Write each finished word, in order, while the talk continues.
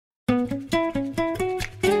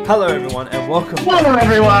Hello, everyone, and welcome Hello,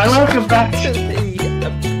 everyone. Welcome back to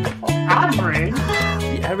to Average.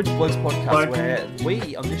 the Average Blokes podcast, Bloke. where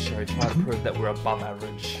we on this show try to prove that we're above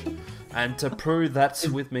average. And to prove that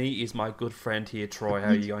with me is my good friend here, Troy. How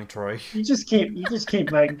are you going, Troy? You just keep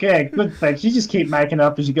making good things. You just keep making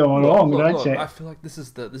up as you go along, don't you? I feel like this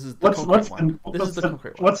is the What's concrete the one. This is the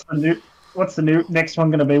concrete one. what's the new next one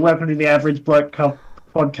going to be? Welcome to the Average Bloke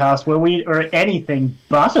podcast, where we are anything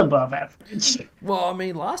but above average. Well, I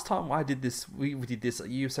mean, last time I did this, we did this.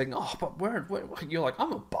 You were saying, "Oh, but you're like,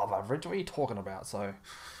 I'm above average. What are you talking about?" So,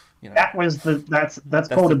 you know, That's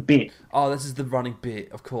called a bit. Oh, this is the running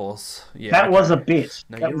bit, of course. Yeah, That okay. was a bit.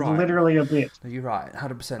 No, that you're was right. literally a bit. No, you're right.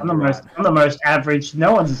 100%. I'm the most average.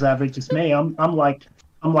 No one's as average as me. I'm like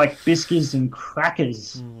biscuits and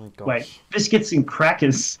crackers. Gosh. Wait, biscuits and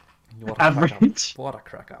crackers. What a Average. What a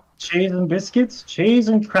crack up. Cheese and biscuits, cheese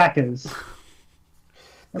and crackers.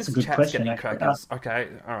 That's This a good chat's question. getting Actually. crackers. Okay,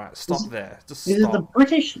 all right. Stop there. Just Is it the stop.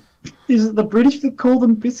 British? Is it the British that call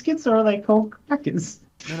them biscuits, or are they called crackers?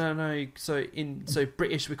 No. So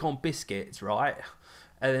British we call them biscuits, right?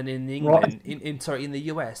 And then in England, in the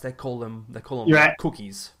US, they call them You're right.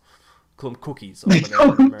 cookies. Call them cookies. They over there call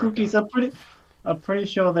in them America. cookies. I'm pretty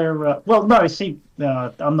sure they're. Well, no. See,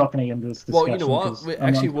 I'm not going to get into this discussion. Well, you know what? 'cause We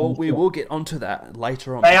I'm not we sure. will get onto that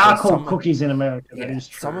later on. They are because called cookies in America. That Yeah, is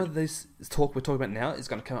true. some of this talk we're talking about now is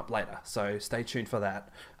going to come up later, so stay tuned for that.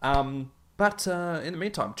 But in the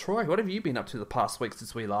meantime, Troy, what have you been up to the past week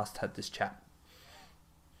since we last had this chat?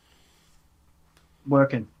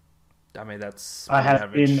 Working. I mean, that's I have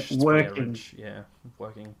average. been It's pretty working. average. Yeah,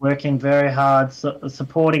 working. Working very hard,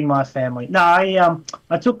 supporting my family. No,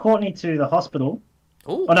 I took Courtney to the hospital.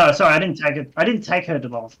 Oh, Oh no, sorry, I didn't take her to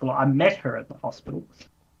the hospital. I met her at the hospital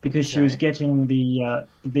because she was Okay. getting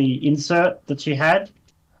the insert that she had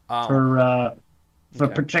for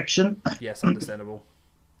okay. protection. Yes, understandable.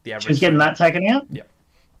 The average. She was getting that taken out. Yep.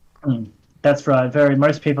 That's right.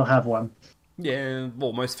 Most people have one. Yeah,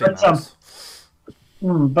 well, most But, females.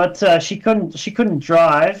 But she couldn't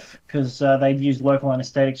drive because they'd used local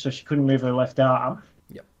anaesthetic, so she couldn't move her left arm.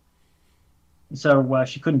 Yep. So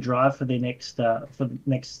she couldn't drive for the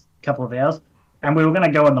next couple of hours, and we were going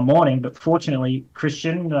to go in the morning. But fortunately,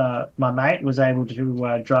 Christian, my mate, was able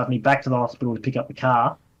to drive me back to the hospital to pick up the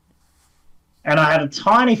car. And I had a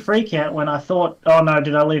tiny freak out when I thought, "Oh no,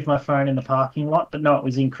 did I leave my phone in the parking lot?" But no, it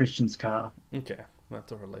was in Christian's car. Okay,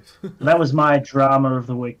 that's a relief. That was my drama of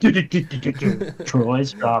the week.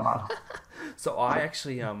 Troy's drama. So I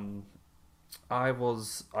actually I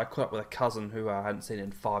caught up with a cousin who I hadn't seen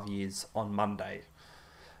in 5 years on Monday.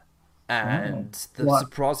 And the What?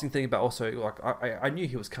 surprising thing about also, like, I knew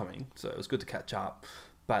he was coming, so it was good to catch up.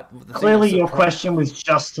 But the thing Clearly, that your question was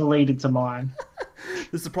just to lead into mine.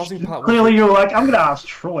 the surprising part was Clearly, you're like, I'm going to ask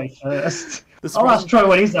Troy first. The I'll surprising- ask Troy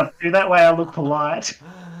what he's up to. That way, I look polite.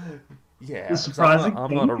 yeah, the 'cause surprising I'm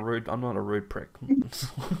thing. not a rude prick.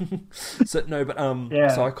 So no, but Yeah.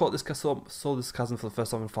 so I saw this cousin for the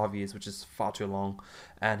first time in 5 years, which is far too long,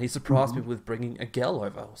 and he surprised me with bringing a girl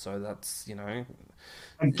over. So that's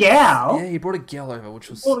A gal? yeah, he brought a girl over, which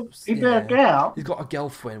was He brought a gal? He's got a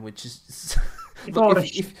girlfriend, which is He Look,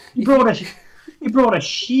 brought a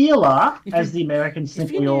Sheila, if as you- the Americans if you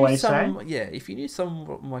simply knew always say. some, yeah, if you knew some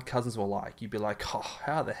what my cousins were like, you'd be like, oh,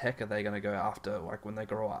 how the heck are they going to go after like when they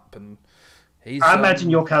grow up? And he's I imagine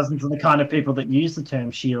your cousins are the kind of people that use the term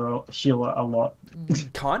Sheila a lot.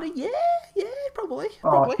 kind of yeah, probably.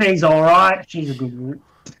 Oh, she's all right. She's a good one.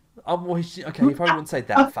 Well, okay, he probably wouldn't say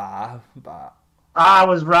that far, but I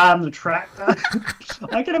was riding the tractor.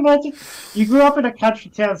 I can imagine you grew up in a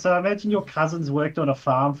country town, so I imagine your cousins worked on a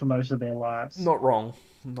farm for most of their lives. not wrong.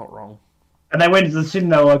 And they went to the city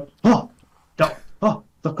and they were like,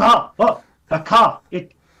 the car.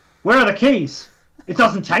 Where are the keys? It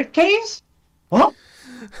doesn't take keys? What?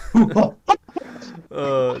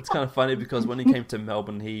 It's kind of funny because when he came to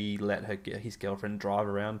Melbourne, he let his girlfriend drive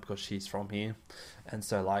around because she's from here, and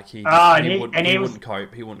so like he wouldn't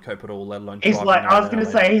cope. He wouldn't cope at all, let alone. He's driving like, I was around going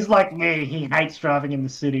to LA. say, he's like me. He hates driving in the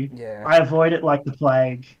city. Yeah. I avoid it like the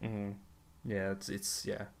plague. Yeah, it's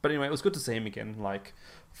yeah. But anyway, it was good to see him again. Like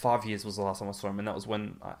 5 years was the last time I saw him, and that was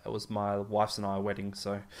when it was my wife's and I wedding.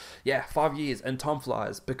 So yeah, 5 years, and time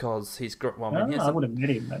flies because he's well. I mean, I would have met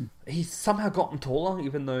him then. he's somehow gotten taller,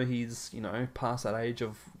 even though he's past that age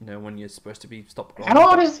of when you're supposed to be stopped growing. How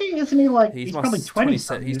old is he? Isn't he like, he's must- probably 20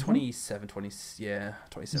 27. He's isn't he? 27, 20, yeah,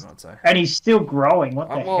 27, I'd say. And he's still growing. What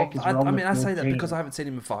the Well, heck is wrong I with mean, I your say that team? because I haven't seen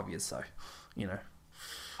him in 5 years, so.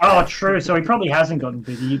 Oh, true. So he probably hasn't gotten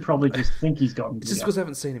bigger. You probably just think he's gotten It's just bigger. because I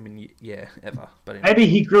haven't seen him in ever. But anyway. Maybe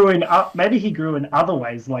he grew in up. Maybe he grew in other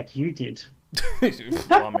ways, like you did.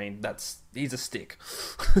 Well, I mean, he's a stick.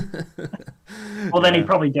 Well, then he Yeah.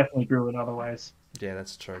 probably definitely grew in other ways. Yeah,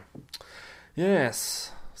 that's true.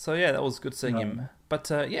 Yes. So yeah, that was good seeing him. But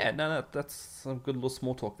yeah, no, that's some good little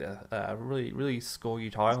small talk there. Really, really score you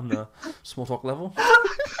high on the small talk level.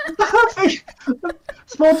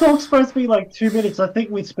 Small talk's supposed to be like 2 minutes. I think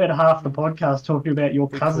we spent half the podcast talking about your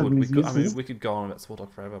cousin and his I mean, missus. we could go on about small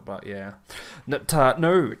talk forever, but yeah.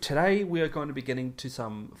 No, today we are going to be getting to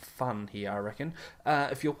some fun here, I reckon.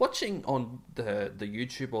 If you're watching on the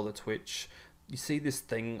YouTube or the Twitch, you see this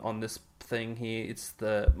thing on this thing here. It's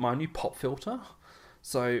my new pop filter.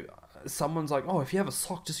 So someone's like, oh, if you have a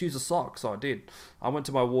sock, just use a sock. So I did. I went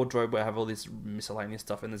to my wardrobe where I have all this miscellaneous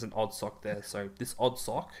stuff, and there's an odd sock there. So this odd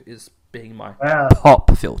sock is being my Wow,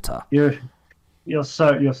 pop filter. you're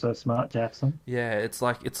so smart, Jackson. Yeah, it's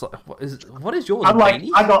like what is yours? I'm like,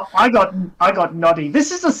 beanie? I got naughty.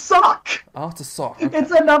 This is a sock. Oh, it's a sock. Okay. It's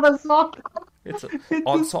another sock. It's an It's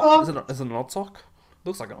odd a sock. sock. Is it an odd sock?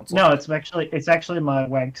 Looks like an odd sock. No, it's actually my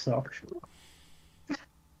wank sock.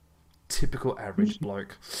 Typical average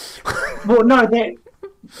bloke. Well, no,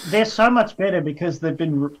 they're so much better because they've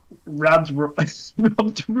been rubbed raw.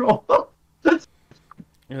 Oh,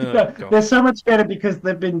 No, God. they're so much better because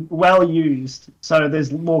they've been well used, so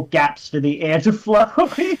there's more gaps for the air to flow.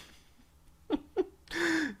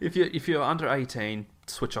 If you're under 18,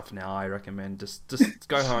 switch off now. I recommend just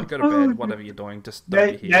go home, go to bed, whatever you're doing. Just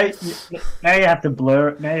don't be here. Now you have to blur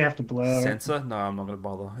it. Now you have to blur it. Censor? No, I'm not going to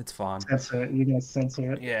bother. It's fine. Censor it. You're gonna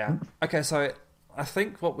censor it. Yeah. Okay, so I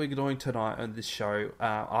think what we're doing tonight on this show,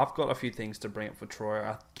 I've got a few things to bring up for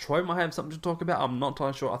Troy. Troy might have something to talk about. I'm not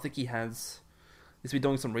entirely sure. I think he's been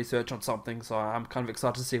doing some research on something, so I'm kind of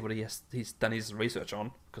excited to see what he's done his research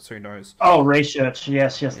on, because who knows? Oh, research.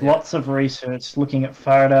 Yes, Yeah. lots of research. Looking at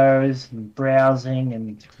photos and browsing,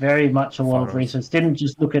 and very much a lot of Photos. research. Didn't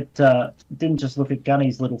just look at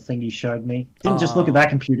Gunny's little thing he showed me. Didn't just look at that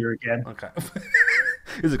computer again. Okay.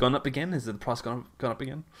 Is it gone up again? Is the price gone up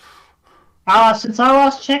again? Since I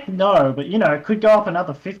last checked, no, but it could go up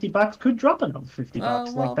another $50, could drop another $50.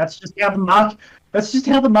 well. Like that's just how the market. That's just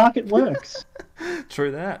how the market works.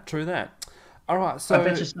 True that. All right, I so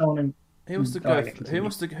bet you someone in. who wants to Oh, go? yeah, continue.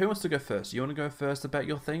 Who wants to go first? You want to go first about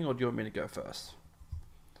your thing, or do you want me to go first?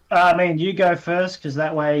 I mean, you go first because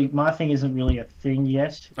that way my thing isn't really a thing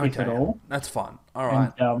yet, if at all. That's fine. All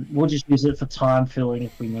right. And we'll just use it for time filling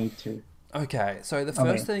if we need to. Okay, so the I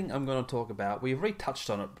first mean- thing I'm going to talk about, we've already touched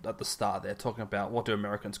on it at the start there, talking about what do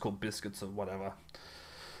Americans call biscuits or whatever.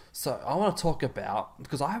 So I want to talk about,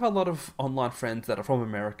 because I have a lot of online friends that are from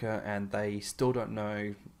America and they still don't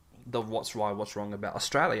know what's right, what's wrong about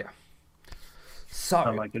Australia. So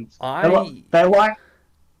Oh my goodness. I They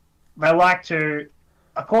like to,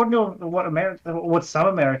 according to what some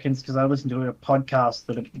Americans, because I listen to a podcast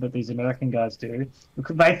that these American guys do,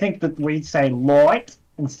 they think that we say light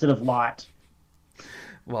instead of light.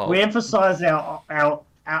 well, We emphasize our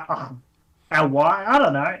Y, I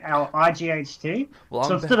don't know, our IGHT. Well, So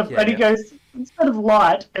I'm instead back- of yeah, and he yeah. goes, instead of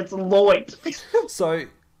light, it's light. So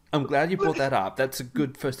I'm glad you brought that up. That's a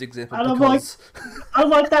good first example And I'm because I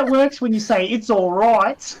like that works when you say it's all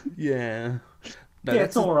right. yeah. No, Yeah, that's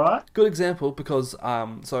it's all right. good example because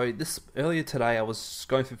so this earlier today I was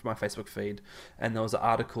going through my Facebook feed and there was an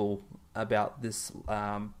article about this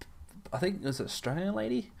I think it was an Australian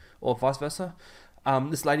lady or vice versa.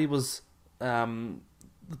 This lady was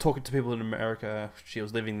talking to people in America. She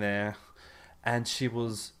was living there, and she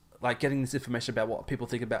was like getting this information about what people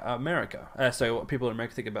think about America. So what people in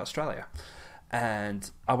America think about Australia. And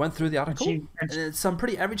I went through the article, and it's some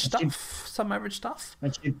pretty average stuff. Some average stuff.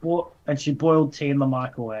 And she boiled tea in the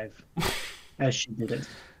microwave as she did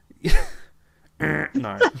it.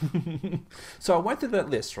 No. So I went through that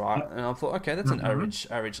list, right? And I thought, okay, that's an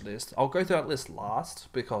average list. I'll go through that list last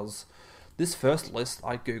because this first list,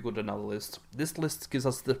 I googled another list. This list gives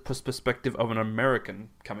us the perspective of an American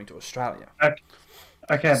coming to Australia. Okay,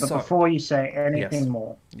 but So- before you say anything Yes.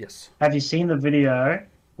 more, Yes. have you seen the video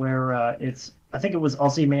where I think it was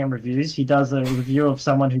Aussie Man Reviews. He does a review of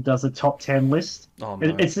someone who does a top 10 list. Oh,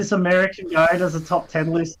 no. It's this American guy who does a top 10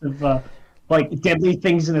 list of like deadly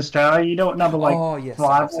things in Australia. You know what number like Oh, yes, 5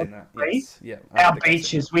 I've or seen that. 3? Yes. Yeah. I Our think I've seen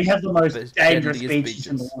beaches. We have the most that. dangerous Deadliest beaches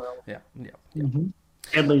in the world. Yeah.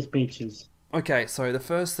 Deadliest beaches. Okay, so the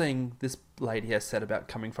first thing this lady has said about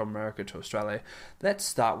coming from America to Australia, let's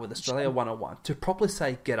start with Australia 101. To properly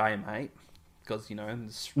say "G'day, mate," because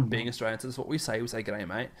being Australians, this is what we say. We say "G'day,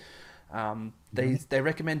 mate." They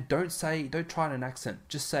recommend don't try an accent.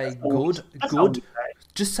 Just say That's all we say.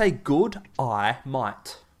 Just say good, I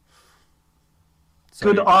might.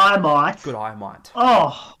 So, Good eye, might. Good, I might.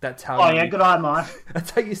 Oh. That's how. Oh yeah, good eye, might.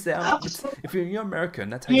 That's how you sound. If you're American,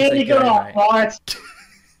 that's how you Yeah, say good eye, g'day, mate. might.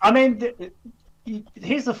 I mean,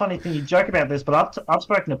 here's the funny thing. You joke about this, but I've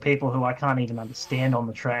spoken to people who I can't even understand on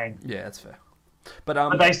the train. Yeah, that's fair.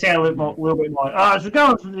 But they sound a little bit like, oh, it's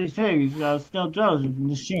going for these things, still does in the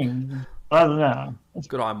machine. I don't know.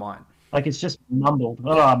 Good, I might. Like, it's just mumbled.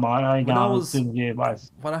 Oh, mate, I ain't going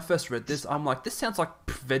When I first read this, I'm like, this sounds like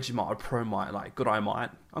Vegemite or Promite, like good, I might.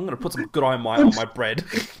 I'm gonna put some good, I might on my bread.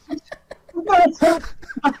 No,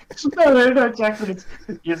 Jackson. It's,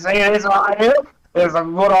 you see this right here? There's a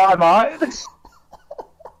good eye, mate.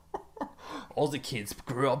 Aussie kids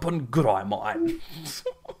grew up on good, I might.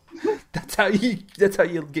 That's how you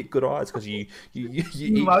get good eyes, because you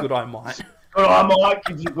eat good, I might. Good eye, mate.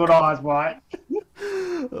 Gives you good eyes, mate.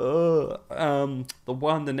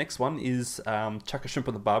 The next one is chuck a shrimp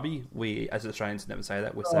on the barbie. We, as Australians, never say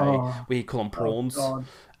that. We call them prawns,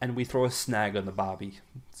 and we throw a snag on the barbie.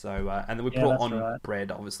 So and then we put it on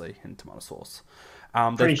bread, obviously, and tomato sauce.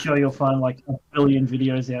 Pretty sure you'll find like a billion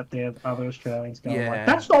videos out there of other Australians going like,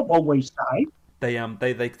 "That's not what we say."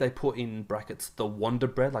 They put in brackets the Wonder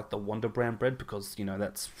Bread, like the Wonder Brand bread, because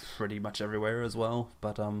that's pretty much everywhere as well.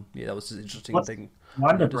 But yeah, that was just an interesting thing.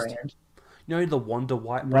 Wonder Brand. You know the Wonder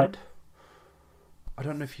White bread? I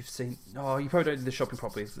don't know if you've seen... Oh, you probably don't do the shopping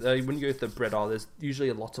properly. When you go to the bread aisle, there's usually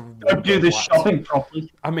a lot of... Don't do the shopping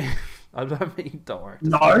properly. I mean, don't worry.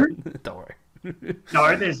 No? Don't worry.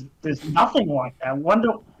 No, there's nothing like that.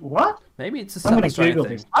 Wonder... What? Maybe it's a South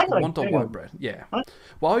Australian thing. Wonder White bread. Yeah. What?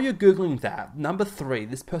 While you're Googling that, number 3,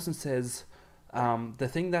 this person says... the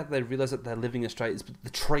thing that they realise that they're living in Australia is the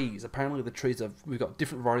trees. Apparently, we've got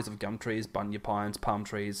different varieties of gum trees, bunya pines, palm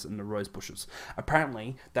trees, and the rose bushes.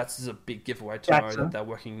 Apparently, that's a big giveaway to know that they're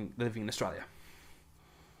living in Australia.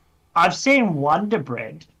 I've seen Wonder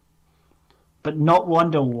Bread, but not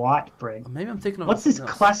Wonder White bread. Maybe I'm thinking of what's this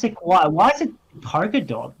classic white? Why is it polka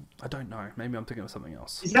dot? I don't know. Maybe I'm thinking of something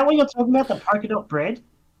else. Is that what you're talking about? The polka dot bread?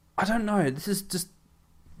 I don't know. This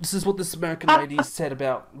is what this American lady said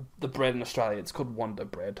about the bread in Australia. It's called Wonder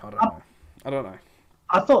Bread. I don't know.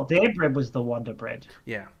 I thought their bread was the Wonder Bread.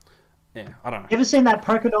 Yeah. I don't know. You ever seen that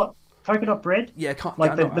polka dot bread? Yeah,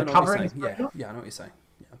 I know covering. Yeah, I know what you're saying.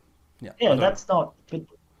 Yeah, that's not. But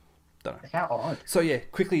don't know. How odd. So yeah,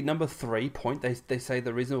 quickly, number 3 point. They say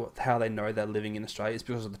the reason how they know they're living in Australia is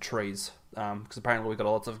because of the trees. Because apparently we've got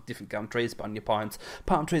lots of different gum trees, bunya pines,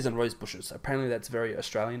 palm trees, and rose bushes. Apparently that's very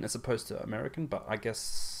Australian as opposed to American. But I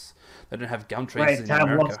guess they don't have gum trees in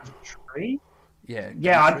America. Lots of trees? Yeah.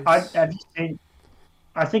 Have you seen?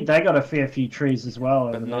 I think they got a fair few trees as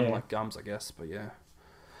well. But none there. like gums, I guess. But yeah.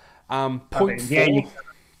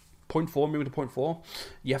 Point 4, moving to point 4,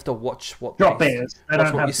 you have to watch what... Drop bears. They don't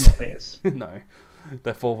have drop bears. No,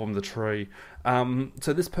 they fall from the tree.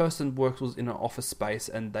 So this person was in an office space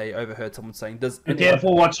and they overheard someone saying, "Does Be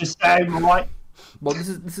careful what you say, right?" Well, this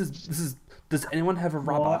is. Does anyone have a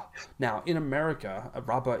rubber? Right. Now, in America, a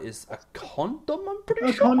rubber is a condom, I'm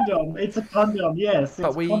pretty sure. A condom. It's a condom, yes.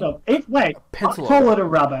 It's a condom. I call it a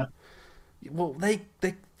rubber. Well,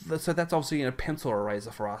 so that's obviously a pencil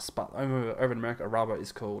eraser for us, but over in America, a rubber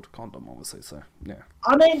is called condom, obviously. So yeah.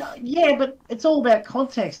 I mean, yeah, but it's all about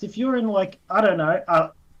context. If you're in like I don't know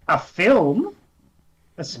a film,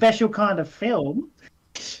 a special kind of film,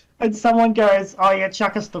 and someone goes, "Oh yeah,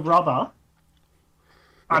 chuck us the rubber."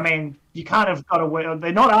 I mean, you kind of got to.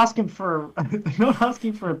 They're not asking for. They're not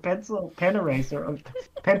asking for a pen eraser, or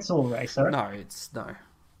pencil eraser. No, it's no.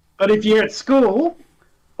 But if you're at school,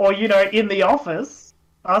 or in the office,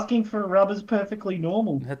 asking for a rubber is perfectly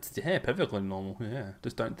normal. That's perfectly normal. Yeah,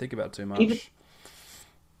 just don't think about it too much.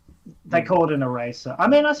 They call it an eraser. I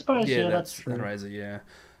mean, I suppose that's true. An eraser. Yeah.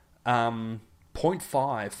 Point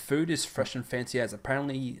 5. Food is fresh and fancy as.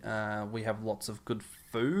 Apparently, we have lots of good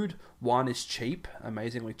food. Wine is cheap,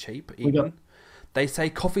 amazingly cheap. Even they say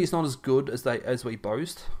coffee is not as good as we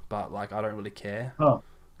boast, but like I don't really care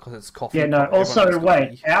because it's coffee. Yeah, no. Also,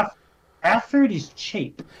 wait, our food is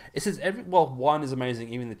cheap. It says wine is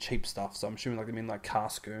amazing, even the cheap stuff. So I'm assuming they mean like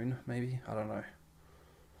Carscoon, maybe. I don't know.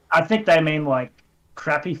 I think they mean like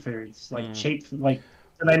crappy foods, like cheap, like.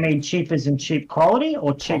 Do they mean cheap as in cheap quality,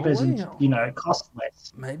 or cheap as in cost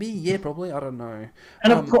less? Maybe, yeah, probably. I don't know.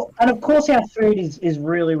 And of course, our food is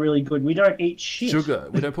really, really good. We don't eat shit. Sugar.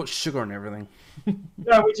 We don't put sugar in everything.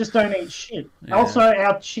 No, we just don't eat shit. Yeah. Also,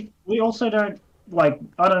 we also don't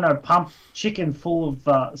pump chicken full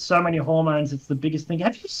of so many hormones. It's the biggest thing.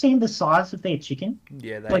 Have you seen the size of their chicken?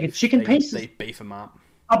 Yeah, like a chicken piece. They beef them up.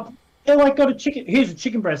 They're like got a chicken. Here's a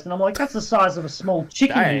chicken breast, and I'm like, that's the size of a small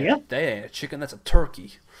chicken here. That ain't a chicken. That's a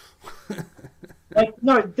turkey. Like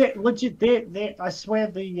no, they're legit. I swear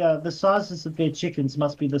the sizes of their chickens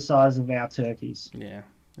must be the size of our turkeys. Yeah,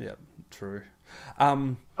 yeah, true.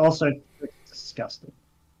 Also, disgusting.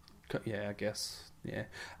 Yeah, I guess. Yeah.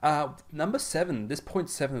 Number 7. This point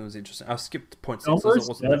 7 was interesting. I skipped point 6 Number because it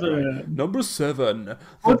wasn't that great. 7. Number 7.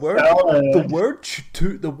 Salad.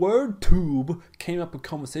 The word tube came up in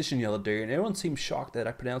conversation the other day, and everyone seemed shocked that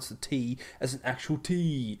I pronounced the T as an actual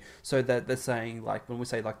T. So that they're saying, like, when we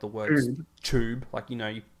say like the word tube, like, you know,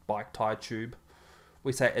 you bike tire tube,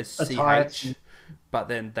 we say it as CH, but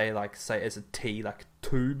then they like say it as a T, like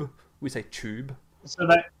tube. We say tube. So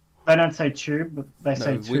they don't say tube, but they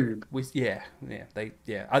say tube. I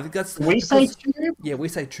think that's We say tube. Yeah, we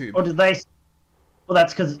say tube. Or do they? Well,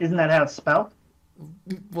 that's because isn't that how it's spelled?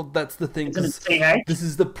 Well, that's the thing. Isn't it CH? This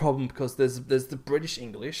is the problem because there's the British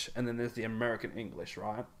English and then there's the American English,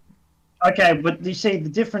 right? Okay, but you see, the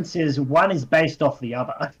difference is one is based off the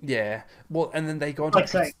other. Yeah. Well, and then they go on to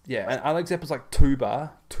Like and other examples like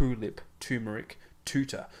tuba, tulip, turmeric,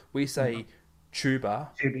 tutor. We say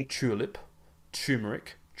tuba, tulip,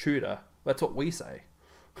 turmeric, tutor. That's what we say.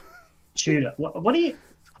 Tutor. What do you?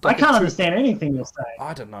 Like I can't understand anything you're saying.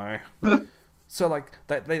 I don't know. So like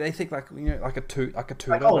they think like, you know, like a tutor. I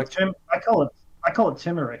call it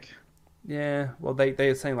turmeric. Yeah, well,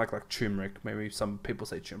 they're saying like turmeric. Maybe some people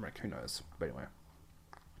say turmeric. Who knows? But anyway,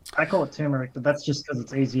 I call it turmeric, but that's just because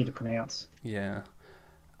it's easier to pronounce. Yeah.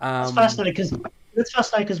 It's fascinating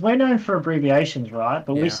because we're known for abbreviations, right?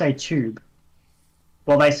 But we say tube.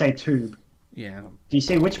 Well, they say tube. Yeah. Do you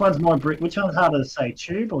see which one's harder to say,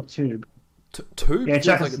 tube or tube? Tube. Yeah,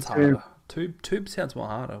 feels like it's harder. Tube sounds more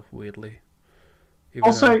harder. Weirdly.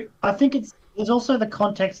 Also, I think there's also the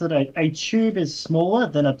context that a tube is smaller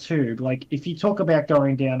than a tube. Like if you talk about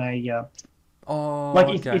going down a,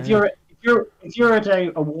 if you're at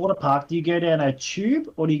a water park, do you go down a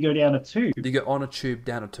tube or do you go down a tube? You go on a tube,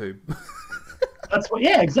 down a tube.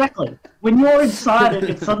 Yeah, exactly. When you're inside it,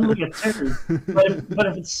 it's suddenly a tube. But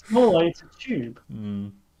if it's smaller, it's a tube.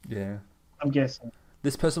 Yeah. I'm guessing.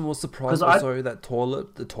 This person was surprised also that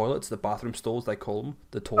the bathroom stalls, they call them,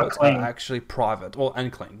 the toilets are actually private. Well,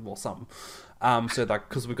 and clean. Well, some. So, like,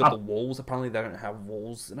 because we've got the walls, apparently they don't have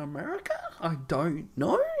walls in America? I don't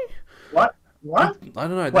know. What? I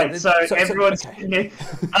don't know. Wait, so everyone's... Okay.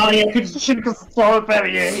 Oh, yeah, could you throw it better?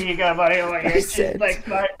 Yeah, here you go, buddy. Oh, yeah, thanks,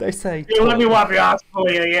 mate. They say... Yeah, let me wipe your ass for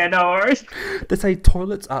you. Yeah, no worries. They say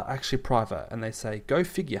toilets are actually private, and they say, go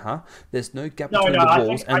figure, huh? There's no gap between the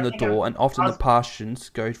walls and the door, and often the partitions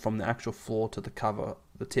go from the actual floor to the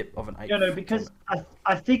tip of an 8. No, because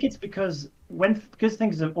I think it's because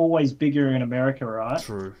things are always bigger in America, right?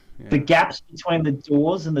 True. Yeah. The gaps between the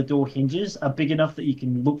doors and the door hinges are big enough that you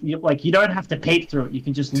can look. Like you don't have to peek through it; you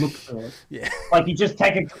can just look through it. Yeah. Like you just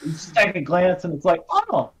take a glance, and it's like,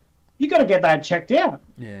 oh, you got to get that checked out.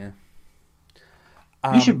 Yeah.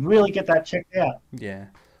 You should really get that checked out. Yeah.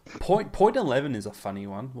 Point 11 is a funny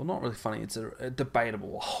one. Well, not really funny. It's a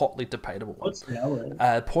debatable, hotly debatable one. What's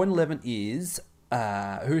the point 11 is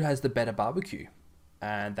who has the better barbecue?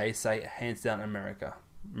 And they say hands down America.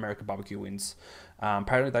 American barbecue wins.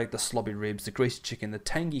 Apparently they like the slobby ribs, the greasy chicken, the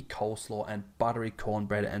tangy coleslaw, and buttery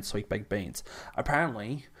cornbread and sweet baked beans.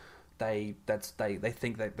 Apparently they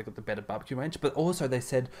think they got the better barbecue range, but also they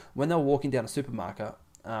said when they were walking down a supermarket,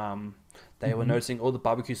 they were noticing all the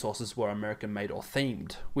barbecue sauces were American made or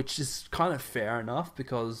themed, which is kind of fair enough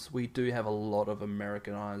because we do have a lot of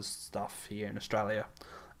Americanized stuff here in Australia,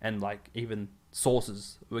 and like even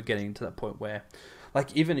sauces, we're getting to that point where,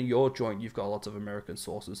 like, even in your joint, you've got lots of American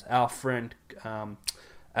sauces. Our friend,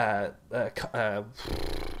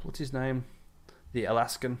 what's his name? The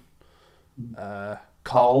Alaskan,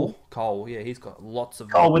 Cole. Cole, yeah, he's got lots of...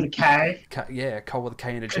 Cole with a K. Yeah, Cole with a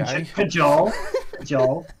K and a J. Cajole.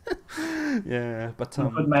 Yeah, but...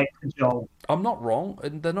 Good mate, Cajole. I'm not wrong.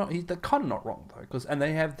 They're kind of not wrong, though, because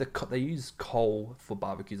they have they use coal for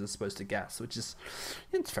barbecues as opposed to gas, which is...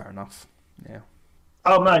 It's fair enough, yeah.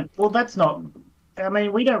 Oh, no, well, that's not... I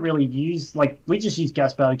mean, we don't really use, we just use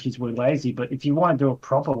gas barbecues, we're lazy, but if you want to do a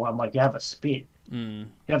proper one, like, you have a spit. You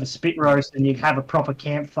have a spit roast and you have a proper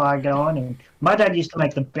campfire going, and my dad used to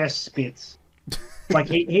make the best spits. Like,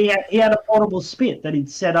 he had a portable spit that he'd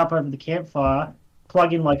set up over the campfire,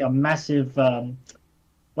 plug in, like, a massive, a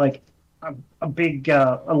big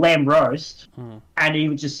lamb roast, and he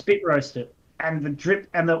would just spit roast it. And the drip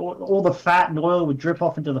and all the fat and oil would drip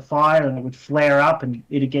off into the fire, and it would flare up, and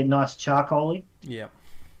it'd get nice charcoaly. Yep.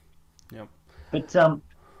 But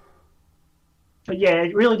yeah,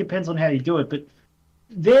 it really depends on how you do it. But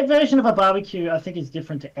their version of a barbecue, I think, is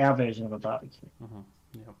different to our version of a barbecue.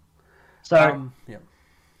 Yeah. So, Yeah.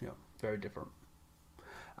 Very different.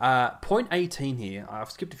 Point 18 here. I've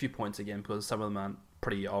skipped a few points again because some of them aren't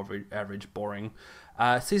pretty average, boring.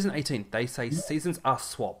 Season 18, they say seasons are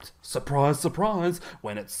swapped. Surprise, surprise!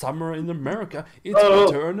 When it's summer in America, it's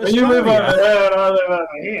winter in Australia. You live over there and I live over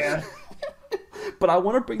here. But I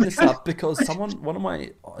want to bring this up because one of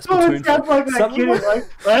my Splatoon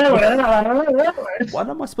one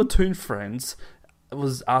of my Splatoon friends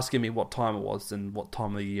was asking me what time it was and what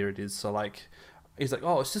time of the year it is. So like, he's like,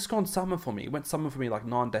 "Oh, it's just gone summer for me. It went summer for me like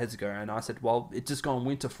 9 days ago." And I said, "Well, it's just gone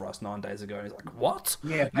winter for us 9 days ago." And he's like, "What?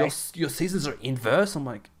 Yeah, your seasons are inverse?" I'm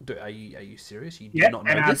like, "Dude, are you serious? You yeah, do not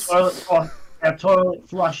know and this?" our toilet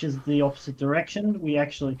flushes the opposite direction.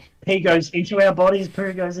 Pee goes into our bodies,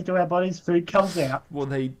 poo goes into our bodies, food comes out. Well,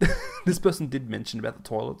 this person did mention about the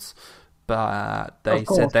toilets, but they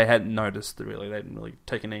said they hadn't noticed. Really, they hadn't really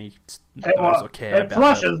taken any notice or care about it. It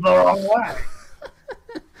flushes the wrong way.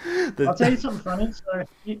 I'll tell you something funny. So,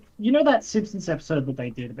 you know that Simpsons episode that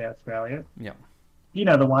they did about Australia? Yeah. You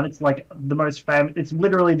know the one. It's like the most famous. It's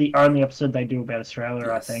literally the only episode they do about Australia,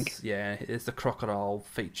 Yes, I think. Yeah, it's the crocodile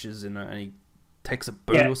features in it, and he takes a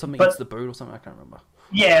boot or something, but, eats the boot or something. I can't remember.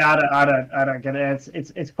 Yeah, I don't get it.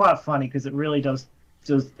 It's quite funny because it really does.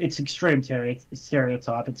 It's extreme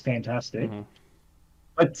stereotype. It's fantastic. Mm-hmm.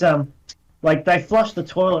 But like they flush the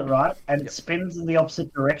toilet right, and it spins in the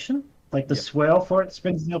opposite direction. Like the swirl for it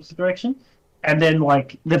spins in the opposite direction, and then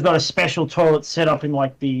like they've got a special toilet set up in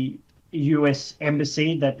like the US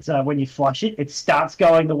embassy that when you flush it, it starts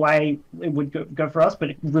going the way it would go for us, but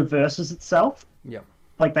it reverses itself. Yeah.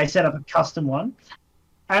 Like they set up a custom one.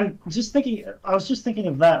 And I was just thinking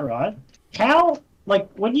of that, right? How, like,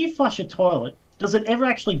 when you flush a toilet, does it ever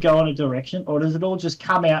actually go in a direction, or does it all just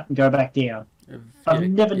come out and go back down? I've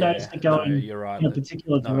never noticed it going in a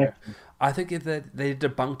particular direction. I think if they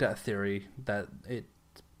debunked that theory that it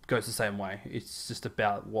goes the same way. It's just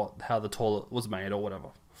about how the toilet was made or whatever.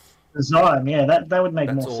 Design, yeah, that would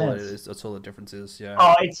make more sense. That's all it is. That's all the difference is. Yeah.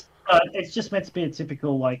 Oh, it's just meant to be a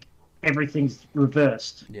typical like everything's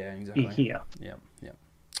reversed. Yeah, exactly. Here. Yeah, yeah.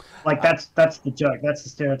 Like that's the joke. That's the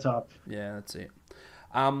stereotype. Yeah, that's it.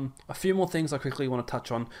 A few more things I quickly want to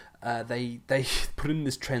touch on. They put in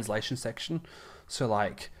this translation section. So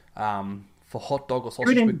like for hot dog or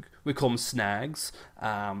sausage, we call them snags.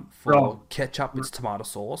 For ketchup, it's tomato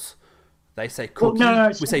sauce. They say cookie.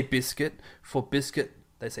 We say biscuit. For biscuit,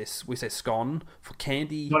 we say scone. For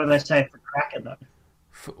candy, what do they say for cracker though?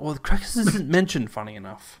 Well, the crackers isn't mentioned. Funny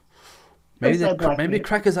enough, maybe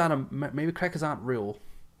crackers aren't real.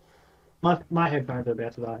 My headphones are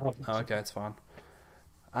about to die. Oh, okay, it's fine.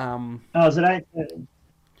 Is it 8:30?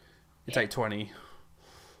 It's 8:20.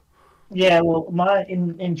 Yeah, well,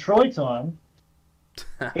 in Troy time,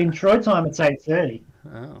 it's 8:30.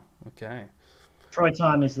 Oh, okay. Troy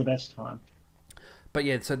time is the best time. But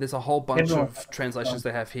yeah, so there's a whole bunch of translations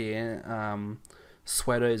they have here.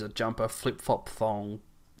 Sweater is a jumper, flip flop thong.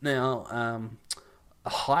 Now, a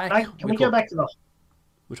hike. Can we go back to the?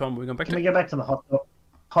 Which one are we going back to? Can we go back to the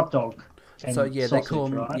hot dog? So yeah, sausage, they call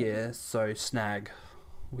them right? So snag.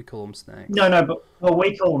 We call them snags. No, but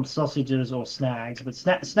we call them sausages or snags. But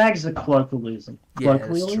snags is a colloquialism. Yeah,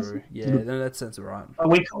 that's true. Yeah, no, that sounds right.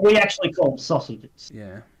 We actually call them sausages.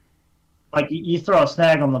 Yeah. Like you throw a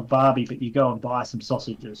snag on the barbie, but you go and buy some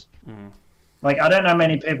sausages. Mm. Like I don't know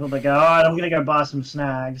many people that go, "All right, I'm going to go buy some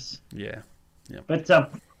snags." Yeah. Yeah. But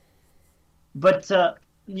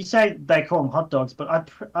you say they call them hot dogs, but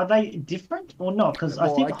are they different or not? Because I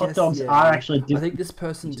think hot dogs are actually different. I think this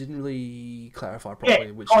person didn't really clarify properly.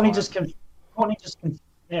 Yeah, which Courtney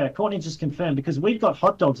just confirmed because we've got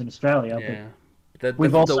hot dogs in Australia. Yeah. But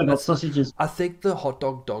we've also got sausages. I think the hot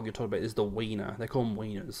dog you're talking about is the wiener. They call them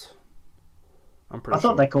wieners. I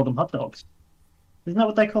thought they called them hot dogs. Isn't that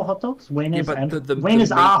what they call hot dogs? Wieners, yeah, but the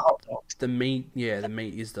wieners are hot dogs. The meat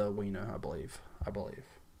is the wiener, I believe.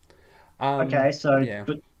 Okay, so yeah.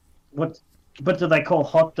 But do they call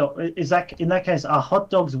hot dog? Is that in that case are hot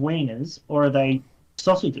dogs wieners or are they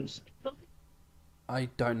sausages? I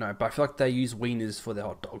don't know, but I feel like they use wieners for their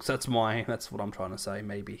hot dogs. That's what I'm trying to say.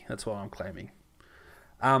 Maybe that's what I'm claiming.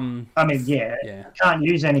 I mean, yeah. Can't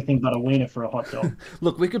use anything but a wiener for a hot dog.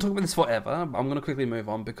 Look, we could talk about this forever. I'm going to quickly move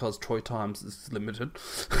on because Troy Times is limited.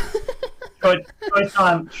 Troy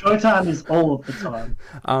time is all of the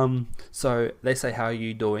time. So they say, "How are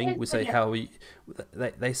you doing?" We say, "How are you?"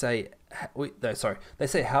 They say, They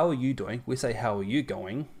say, "How are you doing?" We say, "How are you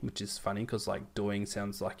going?" Which is funny because like doing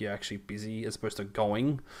sounds like you're actually busy as opposed to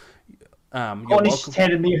going. Cornish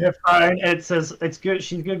handed me her phone and it says it's good.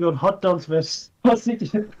 She's googled hot dogs versus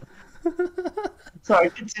sausages. Sorry,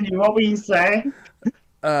 continue. What were you saying?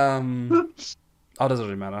 Oh, doesn't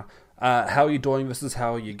really matter. How are you doing versus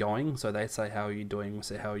how are you going? So they say how are you doing, we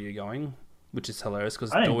say how are you going, which is hilarious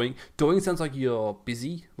because doing sounds like you're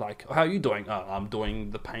busy. Like, how are you doing? Oh, I'm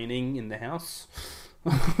doing the painting in the house.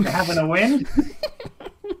 You're having a win?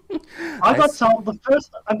 I got told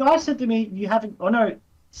a guy said to me, "You having?" Oh no,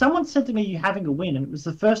 someone said to me, "You having a win," and it was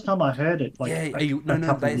the first time I heard it. Like, yeah, are you?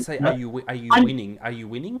 No. They say, "Are you winning? Are you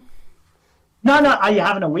winning?" No. Are you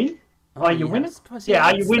having a win? Oh, Are you winning? Yeah,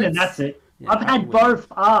 are you winning? That's it. Yeah, I've had both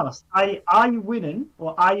asked. Are you winning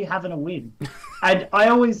or are you having a win? And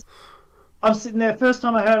I'm sitting there. First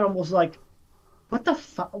time I heard it, I was like, "What the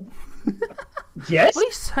fuck?" Yes. What are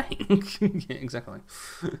you saying? Yeah, exactly.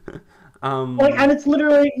 And it's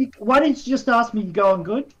literally. Why didn't you just ask me? You going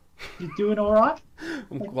good? You doing all right?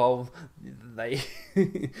 Well,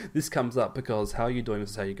 this comes up because how are you doing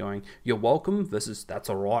versus how you going. You're welcome versus that's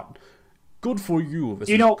all right. Good for you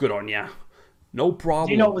versus good on ya. No problem.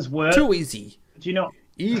 Do you know what was worse? Too easy. Do you know?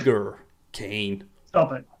 Eager, keen.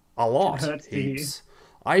 Stop it. A lot. Heaps.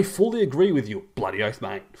 I fully agree with you, bloody oath,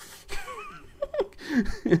 mate.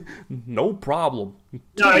 No problem.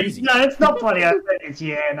 No, it's not bloody oath. It's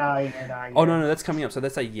yeah. Oh, no, that's coming up. So they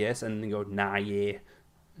say yes and then go, nah, yeah.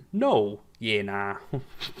 No, yeah, nah.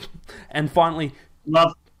 And finally...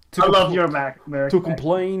 I love your American. To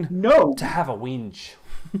complain. No. To have a whinge.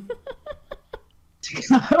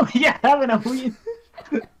 Yeah, having a win.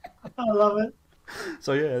 I love it.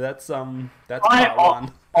 So yeah, that's part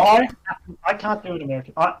one. I can't do an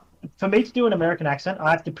American. For me to do an American accent,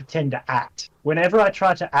 I have to pretend to act. Whenever I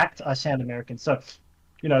try to act, I sound American. So,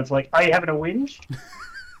 it's like, are you having a whinge?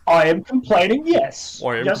 I am complaining. Yes.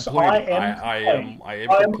 I am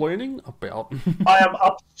complaining about. I am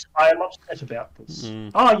upset about this.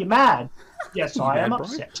 Oh, you're mad? Yes, I am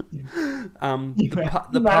upset. The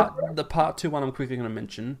part two one I'm quickly going to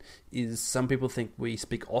mention is some people think we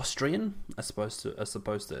speak Austrian as opposed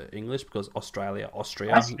to English because Austria.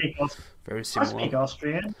 Very similar. I speak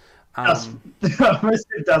Austrian. Das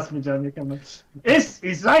mit Janika. Es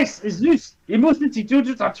ist nice, it's loose. You mustn't do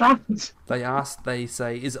this at times. They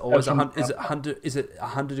say, is it always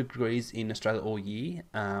 100 degrees in Australia all year?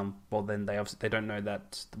 Well, then they don't know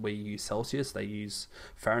that we use Celsius, they use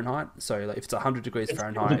Fahrenheit. So like, if it's 100 degrees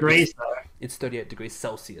Fahrenheit, it's 38 degrees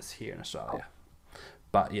Celsius here in Australia.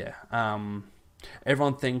 But yeah,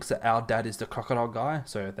 everyone thinks that our dad is the crocodile guy,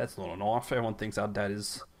 so that's not a knife. Everyone thinks our dad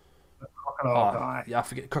is guy. Yeah, I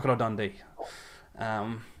forget Crocodile Dundee.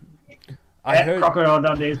 Crocodile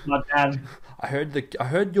Dundee is my dad. I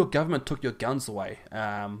heard your government took your guns away.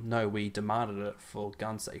 No, we demanded it for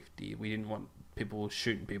gun safety. We didn't want people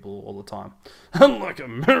shooting people all the time. Unlike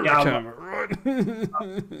America, right?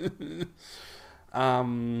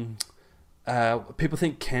 People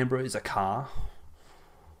think Canberra is a car.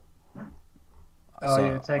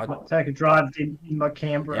 Oh so take a drive in my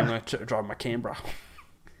Canberra. Yeah, I'm going to drive my Canberra.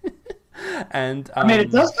 And I mean,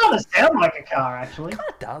 it does kind of sound like a car, actually. It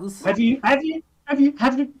kind of does. Have you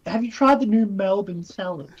tried the new Melbourne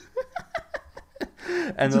salad?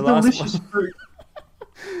 And the last one,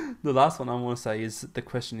 the last one I want to say is the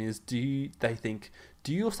question is: do you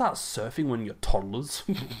start surfing when you're toddlers?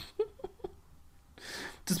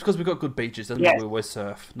 Just because we've got good beaches doesn't mean we always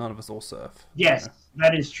surf. None of us all surf. Yes,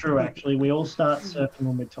 that is true. Actually, we all start surfing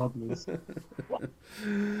when we're toddlers.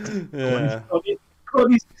 Yeah.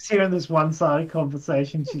 Courtney's hearing this one-sided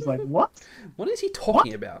conversation. She's like, "What? What is he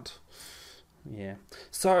talking about?" Yeah.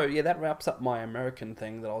 So yeah, that wraps up my American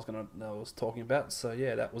thing that I was talking about. So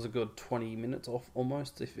yeah, that was a good 20 minutes off,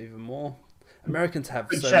 almost, if even more. Americans have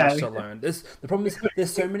so much to learn. The problem is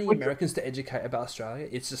there's so many Americans to educate about Australia.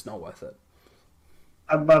 It's just not worth it.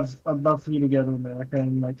 I'd love for you to go to America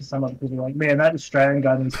and like some other people are like, man, that Australian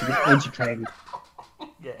guy needs to get educated.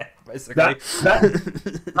 Yeah, basically.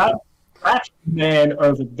 That man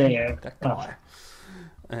over there. That guy.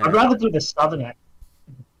 I'd rather do the southern accent.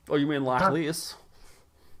 Oh, you mean like this?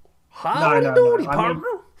 No.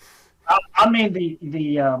 I mean the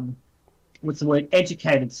what's the word?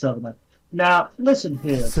 Educated southerner. Now, listen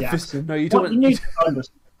here, Jackson. No, you need to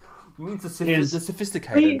understand. You mean the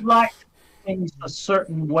sophisticated. We like things a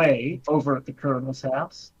certain way over at the Colonel's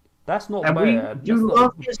house. That's not and bad. We do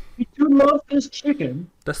love this chicken.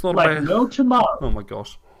 That's not like bad. No tomorrow. Oh my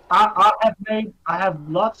gosh. I have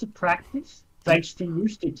lots of practice thanks to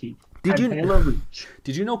Rooster Teeth. Did you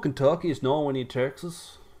know Kentucky is nowhere near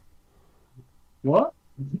Texas? What?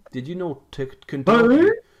 Did you know Kentucky?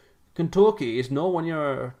 Kentucky is nowhere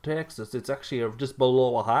near Texas. It's actually just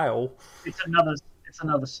below Ohio. It's another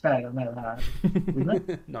state. I know that.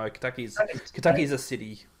 No, Kentucky's a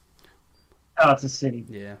city. Oh, it's a city.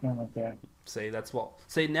 Yeah. Oh, like that. See, that's what.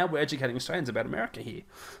 See, now we're educating Australians about America here.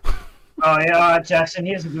 Oh, yeah, all right, Jackson,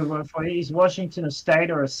 here's a good one for you. Is Washington a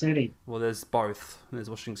state or a city? Well, there's both. There's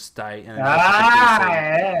Washington State and Ah, Washington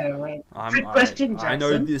DC. yeah. Right. Good question, Jackson. I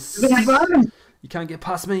know this. Good advice. You can't get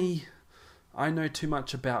past me. I know too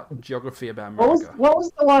much about geography about What was, America. what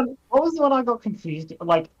was the one? What was the one I got confused?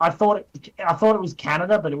 Like I thought it was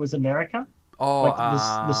Canada, but it was America. Oh, like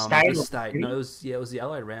the state the or state. city? No, it was the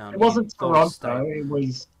other way around. It wasn't You thought Toronto. state. It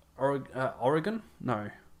was. Oregon? No.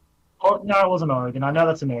 Oh, no, it wasn't Oregon. I know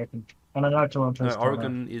that's American, and I know Toronto. No,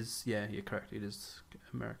 Oregon is, yeah, you're correct. It is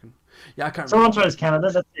American. Yeah, I can't Toronto is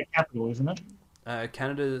Canada. That's their capital, isn't it? remember.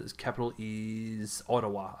 Canada's capital is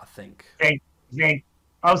Ottawa, I think.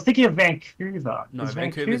 I was thinking of Vancouver. No, Is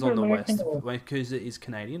Vancouver's on the American west. or- Vancouver is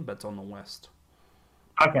Canadian, but it's on the west.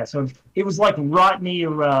 Okay, so it was like right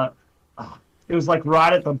near. It was like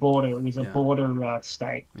right at the border. It was a Yeah. border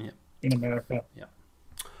state Yeah. in America. Yeah.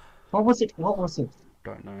 What was it? Don't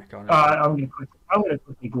know. Can't I'm gonna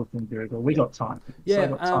quickly go from Google. We got time. Yeah, so I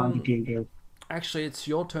got time to Google. Actually, it's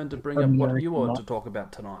your turn to bring up what you want to talk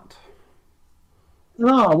about tonight.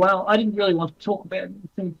 Oh well, I didn't really want to talk about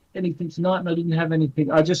anything tonight, and I didn't have anything.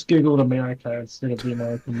 I just googled America instead of the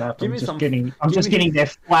American map. Give I'm me just some- getting give me- their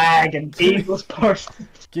flag and Eagles post.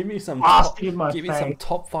 Give me some. Blasted in my give me some face.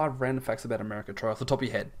 top 5 random facts about America. Try off the top of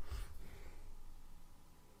your head.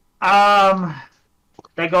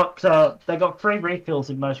 They got free refills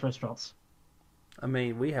in most restaurants. I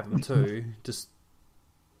mean, we have them too. Just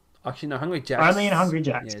actually, no, Hungry Jack's. Only in Hungry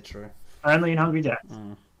Jack's. Yeah, true. Only in Hungry Jack's.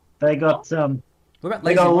 Mm. They got What about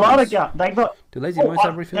they Lazy got a lot of Bones? gun. They got Do Lazy Bones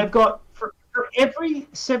have refill? they've got for every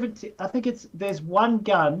 17. I think there's one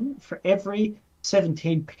gun for every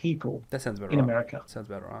 17 people That sounds about in right. America. Sounds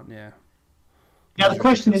about right. Yeah. Now the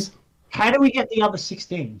question is, how do we get the other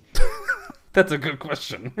 16? That's a good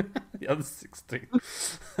question. The other 16.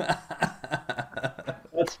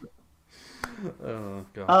 That's, Oh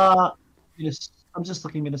god. I'm just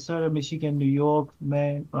looking: Minnesota, Michigan, New York,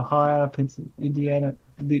 Maine, Ohio, Pennsylvania, Indiana,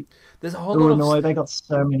 There's a whole Illinois. lot of They got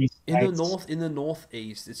so many states. in the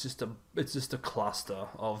northeast. It's just a cluster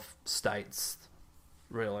of states.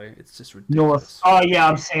 Really, it's just ridiculous. North. Oh yeah,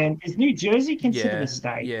 I'm saying, is New Jersey considered Yeah, a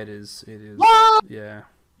state? yeah, it is. It is. What? Yeah.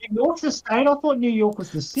 New York's a state. I thought New York was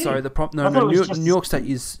the city. Sorry, the problem. I No, thought no. it was just- New York State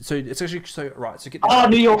is so. It's actually so right. So get this Oh, right.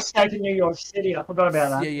 New York State and New York City. I forgot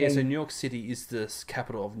about that. Yeah. So New York City is the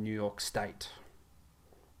capital of New York State,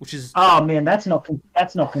 which is Oh man, that's not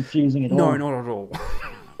confusing at all. no, not at all.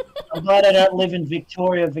 I'm glad I don't live in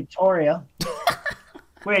Victoria.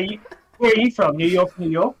 Where are you from? New York, New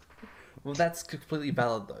York. Well, that's completely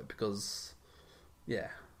valid though, because yeah.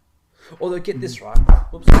 Although get this right.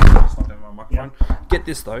 Whoops, just knocked over my microphone. Get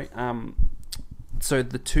this though. So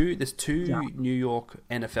there's two New York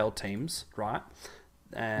NFL teams, right?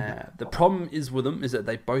 The problem is with them is that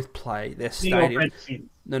they both play their New York stadium. Redskins.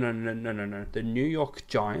 No. The New York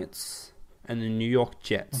Giants and the New York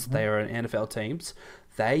Jets. They are NFL teams.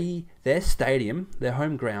 Their stadium, their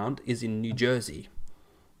home ground, is in New Jersey.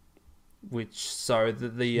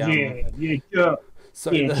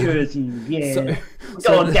 Jersey, yeah.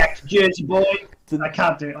 So- Going back to Jersey, boy. I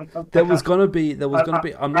can't do it. There was gonna be.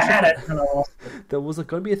 I'm not I had sure. it and I lost it. There was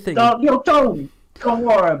gonna be a thing. Don't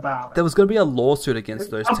worry about it. There was going to be a lawsuit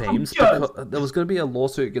against those I'm from teams. Jersey. There was going to be a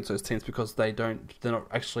lawsuit against those teams because they're not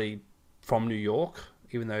actually from New York,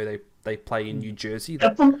 even though they play in New Jersey.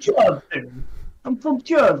 I'm from Jersey. I'm from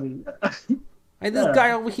Jersey. Hey, this Yeah.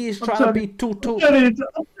 guy over here is trying to be too. I'm telling you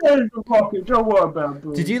the fucking. Don't worry about it.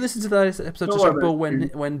 Bro. Did you listen to that episode Don't just worry like Bill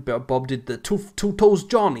about when Bob did the two toes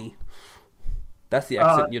Johnny? That's the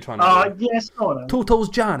accent you're trying to do. Yes, sort of. Two toes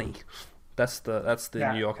Johnny. That's the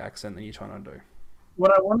Yeah. New York accent that you're trying to do.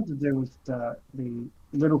 What I wanted to do was the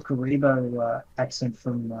Little Karibo accent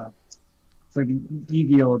from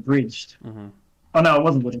Yu-Gi-Oh! Abridged. Mm-hmm. Oh no, it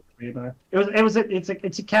wasn't Little Karibo.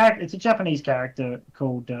 It's a character. It's a Japanese character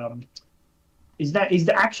called. His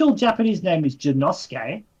the actual Japanese name is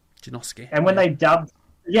Jinosuke, Jinosuke. and when they dubbed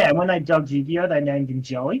Yu-Gi-Oh, they named him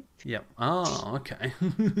Joey. Yep. Oh, okay.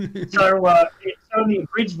 So in the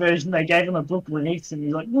abridged version, they gave him a Brooklyn accent.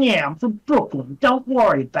 He's like, "Yeah, I'm from Brooklyn. Don't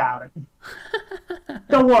worry about it.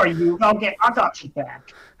 Don't worry, you. I got you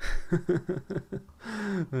back."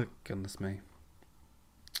 Oh, goodness me.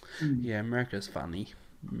 Yeah, America's funny.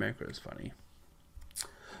 America's funny.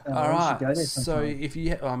 We All should right. go there So sometime. if you,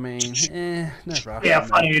 no rush. Yeah, for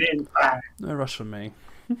funny me. it is. No rush for me.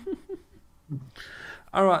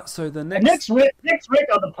 All right. So the And next. next week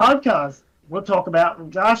on the podcast, we'll talk about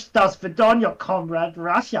Das Vidonja Comrade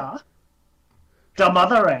Russia, the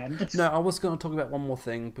mother end. No, I was going to talk about one more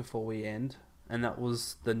thing before we end, and that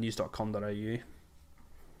was the news.com.au.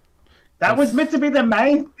 That was meant to be the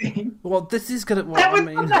main thing. Well, this is gonna. Well, That I was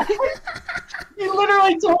mean, You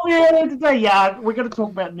literally told me earlier today, yeah, we're going to talk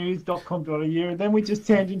about news.com.au, and then we just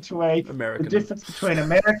turned into the difference between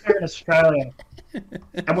America and Australia.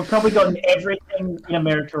 And we've probably gotten everything in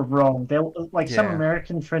America wrong. Some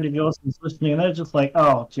American friend of yours is listening, and they're just like,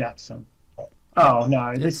 "Oh, Jackson. Oh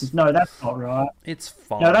no, that's not right. It's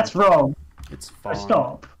fine. No, that's wrong. It's fine. So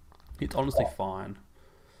stop. It's honestly fine.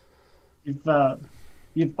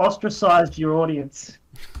 You've ostracized your audience.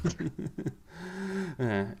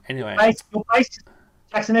 Anyway, your base,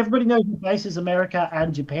 Jackson. Everybody knows your base is America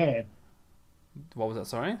and Japan. What was that?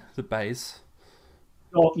 Sorry, the base.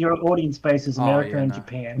 Your audience base is America and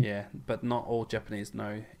Japan. Yeah, but not all Japanese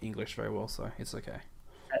know English very well, so it's okay.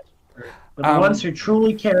 That's true. But the ones who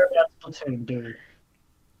truly care about Splatoon do.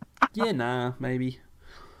 Yeah, nah, maybe.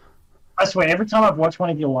 I swear, every time I've watched one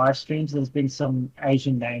of your live streams, there's been some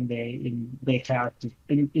Asian name there in their character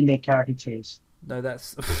in their caricatures. No,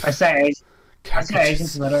 that's. I say Asian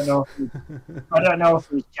because I don't know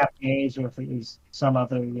if it was Japanese or if it was some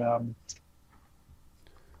other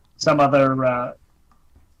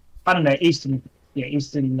I don't know, Eastern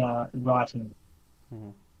writing.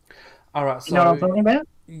 All right, so you know what I'm talking about?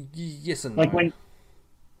 Yes and like no. when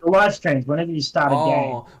the live streams, whenever you start a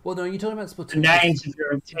game. Well, no, you're talking about Splatoon. The names of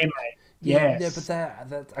your teammate. Yeah, Yes. but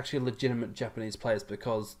that's actually legitimate Japanese players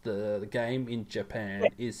because the game in Japan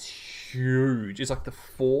is huge. It's like the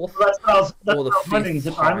fourth or the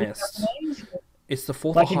fifth highest. It's the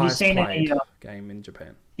fourth or highest played game in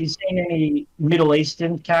Japan. You seen any Middle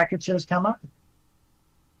Eastern caricatures come up?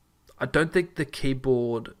 I don't think there's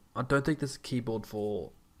a keyboard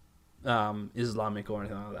for Islamic or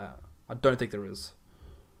anything like that. I don't think there is.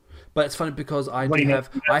 But it's funny because I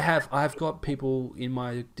have got people in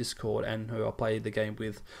my Discord and who I play the game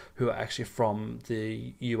with who are actually from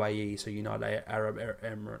the UAE, so United Arab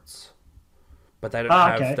Emirates. But they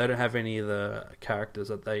don't have any of the characters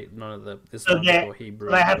none of the Islamic or Hebrew.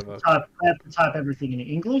 So they have to type everything in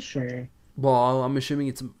English, or? Well, I'm assuming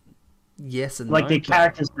it's yes and like no. the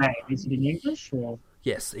character's name, is it in English or?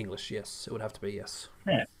 Yes, English. Yes, it would have to be yes.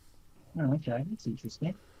 Yeah. Oh, okay, that's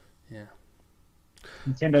interesting. Yeah.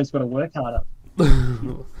 Nintendo's got to work harder.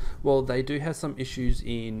 Well, they do have some issues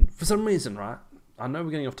for some reason, right? I know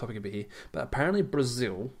we're getting off topic a bit here, but apparently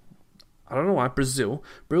Brazil, I don't know why, Brazil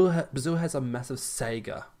has a massive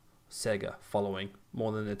Sega following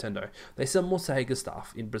more than Nintendo. They sell more Sega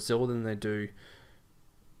stuff in Brazil than they do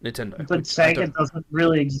Nintendo. But Sega doesn't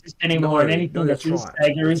really exist anymore, and anything that is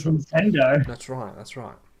Sega is Nintendo. That's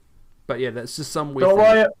right. But yeah, that's just some weird Don't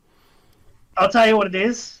thing. worry, I'll tell you what it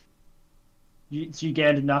is. It's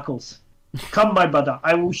Uganda Knuckles. Come, my brother.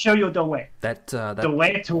 I will show you the way. The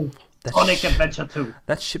way to Sonic Adventure 2.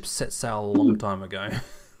 That ship set sail a long time ago.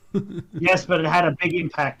 Yes, but it had a big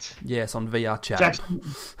impact. Yes, on VR chat.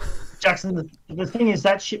 Jackson, the thing is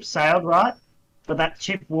that ship sailed, right? But that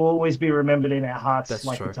ship will always be remembered in our hearts. That's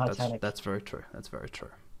like true. The Titanic. That's very true.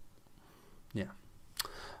 Yeah.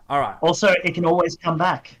 All right. Also, it can always come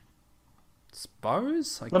back.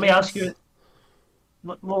 Suppose. Let me ask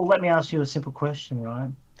you a simple question,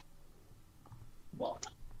 Ryan. What?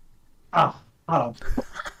 Oh. I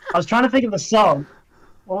was trying to think of the song.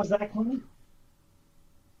 What was that called?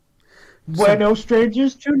 We're no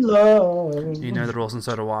strangers to love. You know the rules, and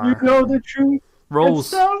so do I. You know the truth.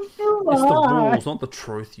 Rules. It's the rules, not the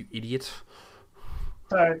truth, you idiot.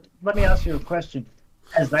 So, let me ask you a question.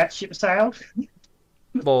 Has that ship sailed?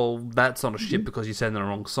 Well, that's not a ship because you said the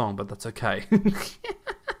wrong song, but that's okay.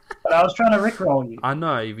 But I was trying to rickroll you. I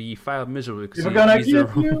know, but you failed miserably because We're gonna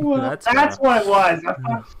give you. That's what it was.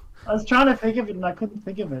 I was trying to think of it and I couldn't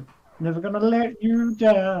think of it. Never gonna let you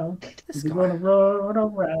down. We're gonna run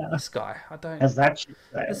around. This guy, I don't. Has that shit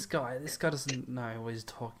sailed? This guy doesn't know what he's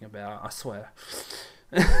talking about. I swear.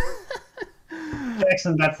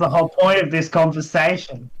 Jackson, that's the whole point of this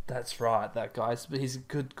conversation. That's right. That guy's. He's a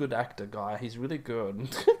good actor, guy. He's really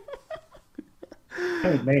good.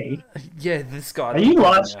 Who, me? Yeah, this guy. Are you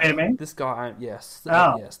live streaming? This guy, yes.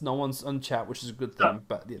 Oh. Yes. No one's on chat, which is a good thing.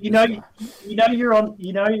 But yeah, you know, you're on.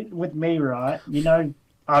 You know, with me, right? You know,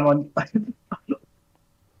 I'm on.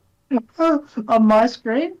 On my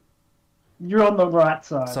screen, you're on the right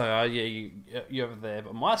side. So yeah, you're over there,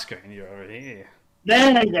 but my screen, you're over here.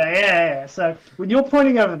 There you go. Yeah. So when you're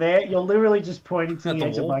pointing over there, you're literally just pointing to the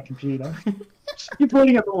edge of my computer. You're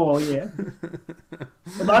pointing at the wall, yeah.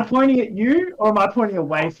 Am I pointing at you, or am I pointing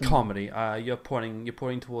away from comedy? You're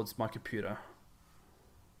pointing towards my computer.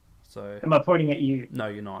 So. Am I pointing at you? No,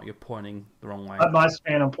 you're not. You're pointing the wrong way. At my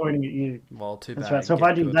screen, I'm pointing at you. Well, too That's bad. right. So if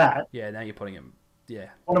I do that, yeah, now you're pointing at. Yeah.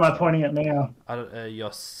 What am I pointing at now? I don't,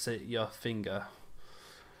 your finger.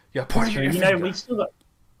 You're pointing at your You finger. know, we still got.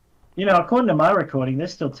 You know, according to my recording,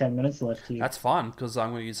 there's still 10 minutes left here. That's fine, because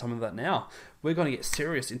I'm going to use some of that now. We're going to get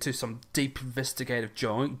serious into some deep investigative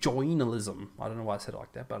journalism. I don't know why I said it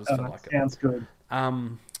like that, but I just felt like it. Sounds good.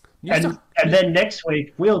 And then next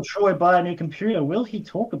week, will Troy buy a new computer? Will he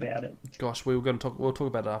talk about it? Gosh, we'll talk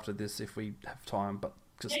about it after this if we have time, but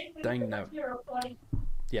just dang no.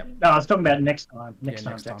 Yeah. No, I was talking about next time. Next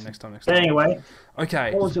time. But anyway,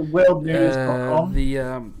 okay. what was it?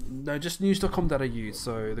 Worldnews.com? No, just news.com.au.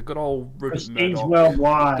 So the good old Rupert Prestige Murdoch,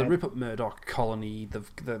 Worldwide. the Rupert Murdoch colony,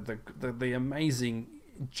 the amazing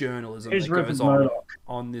journalism Who's that Rupert goes Murdoch?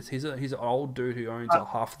 on this. He's an old dude who owns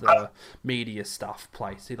half the media stuff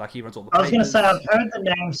place. He runs all the. I was going to papers. say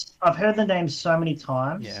I've heard the names so many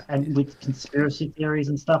times, and with conspiracy theories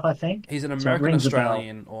and stuff. I think He's an So it American rings a bell.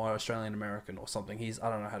 Australian or Australian American or something. I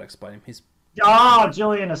don't know how to explain him. He's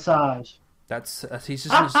Julian Assange.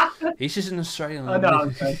 he's just an Australian. I know.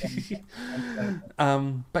 I'm joking.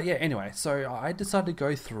 But yeah, anyway, so I decided to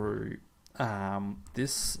go through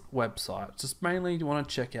this website. Just mainly want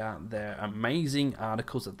to check out their amazing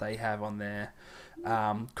articles that they have on there.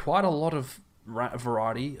 Quite a lot of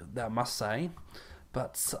variety, I must say.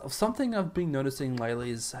 But something I've been noticing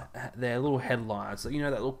lately is their little headlines. You know,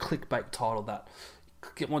 that little clickbait title that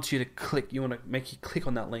wants you to click. You want to make you click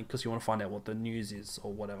on that link because you want to find out what the news is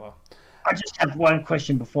or whatever. I just have one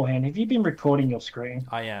question beforehand. Have you been recording your screen?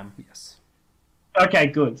 I am, yes. Okay,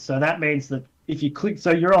 good. So that means that if you click,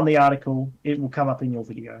 so you're on the article, it will come up in your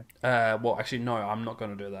video. Well, actually, no, I'm not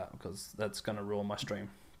going to do that because that's going to ruin my stream.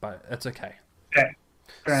 But it's okay. Okay.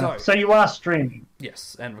 Fair enough. So you are streaming?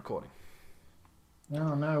 Yes, and recording.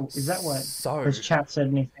 Oh, no. Is that what? So Has chat said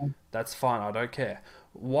anything? that's fine. I don't care.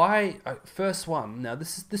 Why? First one. Now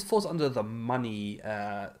this falls under the money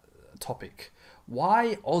topic.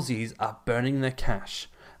 Why Aussies are burning their cash?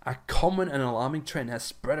 A common and alarming trend has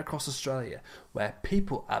spread across Australia, where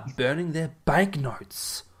people are burning their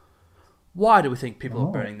banknotes. Why do we think people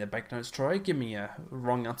are burning their banknotes, Troy? Give me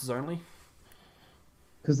wrong answers only.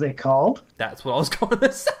 Because they're cold? That's what I was going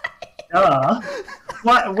to say.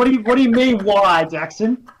 What do you mean why,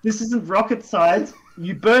 Jackson? This isn't rocket science.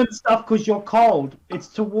 You burn stuff because you're cold. It's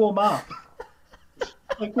to warm up.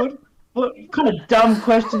 Like what kind of dumb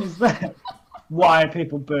question is that? Why are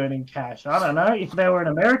people burning cash? I don't know. If they were in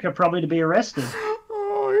America, probably to be arrested.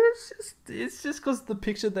 Oh, it's just because the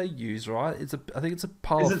picture they use, right? I think it's a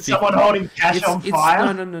pile. Is it someone holding cash on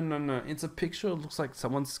fire? No. It's a picture. It looks like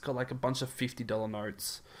someone's got like a bunch of $50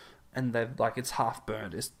 notes, and they've like it's half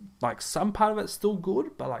burned. It's like some part of it's still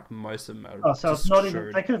good, but like most of them are. Oh, so it's not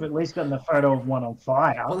even. They could have at least gotten a photo of one on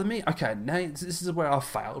fire. Well, okay. Now this is where I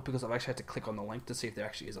failed because I've actually had to click on the link to see if there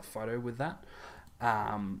actually is a photo with that.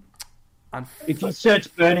 If you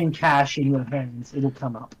search burning cash in your hands, it'll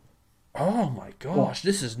come up. Oh my gosh,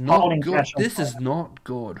 this is not Holding good. cash on This is fire. not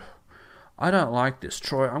good. I don't like this,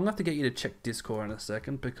 Troy. I'm going to have to get you to check Discord in a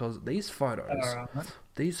second because these photos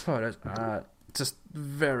are just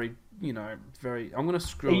very, very... I'm going to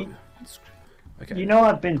screw... Okay. You know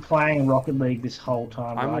I've been playing Rocket League this whole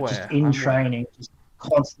time, I'm right? aware. Just in training, just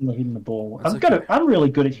constantly hitting the ball. That's okay. I'm really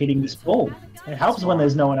good at hitting this ball. It helps when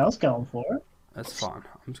there's no one else going for it. That's fine.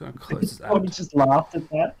 I'm just going to close this I out. just laughed at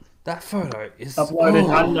that. That photo is... Uploaded.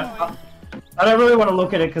 Oh, I don't really want to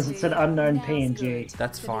look at it because it's an unknown PNG.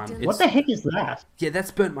 that's fine. What the heck is that? Yeah, that's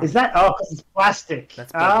burnt money. Is that? Oh, because it's plastic.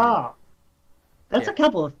 That's burnt That's Yeah. a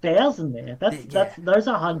couple of thousand there. Those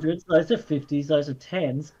are hundreds. Those are 50s. Those are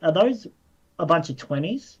 10s. Are those a bunch of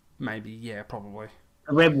 20s? Maybe, yeah, probably.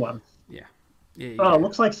 The red one. Yeah, Oh, it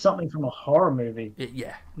looks like something from a horror movie.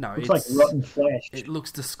 No, Looks like rotten flesh. It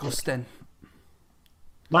looks disgusting.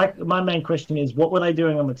 My main question is, what were they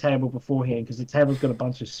doing on the table beforehand? Because the table's got a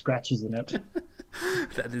bunch of scratches in it.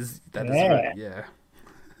 That is Yeah. right, yeah.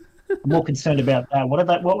 I'm more concerned about that.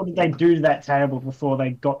 What did they do to that table before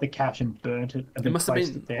they got the cash and burnt it? And It must have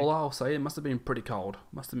placed been, it there? all I'll say, it must have been pretty cold.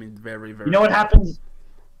 Must have been very, very You know what cold. happens?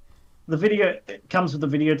 The video it comes with a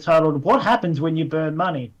video titled "What happens when you burn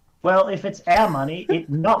money?" Well, if it's our money, it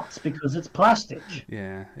knocks because it's plastic.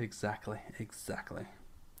 Yeah, exactly.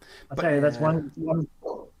 I tell you, that's one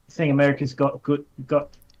thing America's got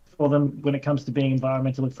for them when it comes to being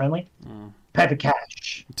environmentally friendly. Paper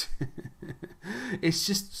cash. It's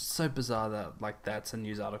just so bizarre that like that's a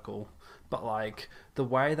news article, but like the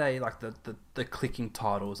way they like the clicking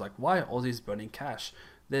titles, like why are Aussies burning cash?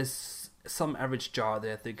 There's some average jar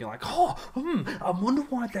there thinking like, I wonder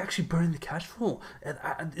why they're actually burning the cash for.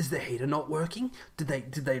 Is the heater not working? Did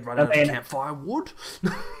they run out of campfire wood?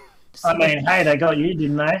 I mean, hey, they got you,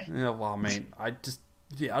 didn't they? Yeah, well, I mean,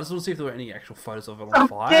 Yeah, I just want to see if there were any actual photos of it on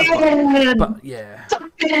fire. But yeah.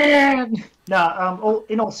 No,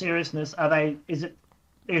 in all seriousness,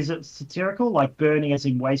 is it satirical, like burning as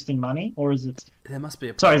in wasting money, or is it? There must be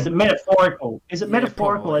a. Sorry, is it metaphorical? Is it Yeah,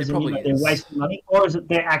 metaphorical as in they're wasting money, or is it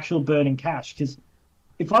they're actual burning cash? Because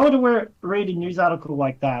if I were to read a news article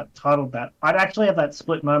like that, titled that, I'd actually have that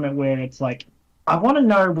split moment where it's like, I want to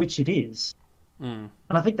know which it is, and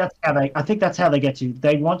I think that's how they get you.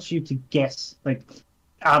 They want you to guess, like,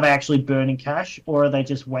 are they actually burning cash, or are they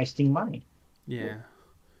just wasting money? Yeah.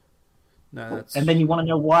 No, that's. And then you want to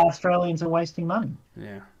know why Australians are wasting money.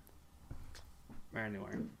 Yeah.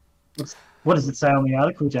 Anyway. What does it say on the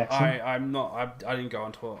article, Jackson? I didn't go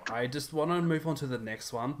into it. I just want to move on to the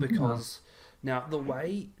next one because now the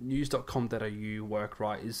way news.com.au work,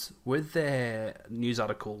 right, is with their news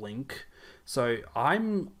article link. So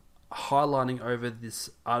I'm highlighting over this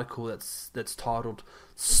article that's titled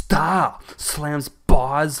 "Star Slams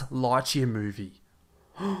Buzz Lightyear Movie."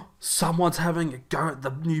 Someone's having a go at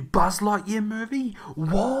the new Buzz Lightyear movie?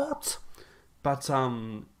 What? But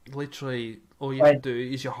literally all you have to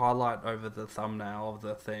do is you highlight over the thumbnail of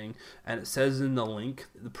the thing, and it says in the link,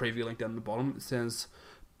 the preview link down the bottom, it says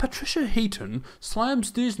Patricia Heaton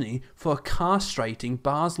slams Disney for castrating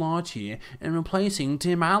Buzz Lightyear and replacing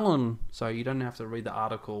Tim Allen. So you don't have to read the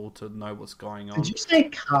article to know what's going on. Did you say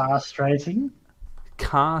castrating?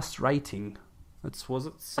 Castrating. That's what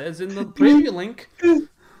it says in the preview link.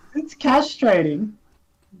 It's castrating.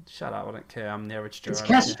 Shut up, I don't care. I'm the average Joe. It's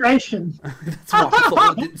castration. That's why I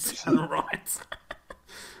thought it didn't sound right.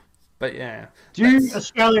 But yeah. Do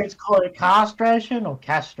Australians call it castration or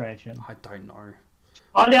castration? I don't know.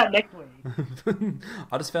 Find out next week.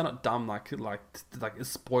 I just found it dumb, like a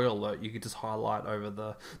spoiler alert. You could just highlight over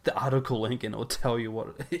the article link and it'll tell you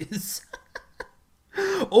what it is.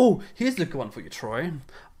 Oh, here's a good one for you, Troy.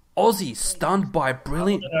 Aussie stunned by a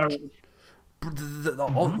brilliant.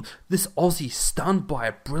 This Aussie stunned by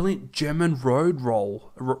a brilliant German road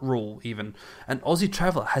rule. Even an Aussie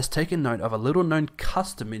traveller has taken note of a little-known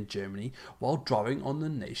custom in Germany while driving on the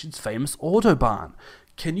nation's famous autobahn.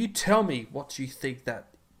 Can you tell me what you think that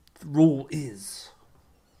rule is?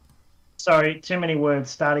 Sorry, too many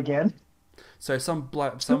words. Start again. So some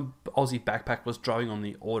Aussie backpack was driving on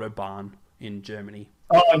the autobahn in Germany.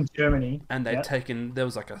 Oh, in Germany. And they'd taken there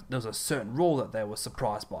was a certain rule that they were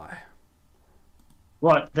surprised by.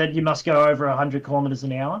 What? That you must go over 100 kilometers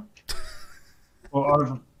an hour? Or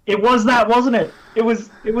over? It was that, wasn't it? It was.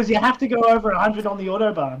 You have to go over 100 on the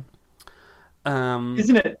autobahn.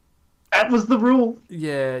 Isn't it? That was the rule.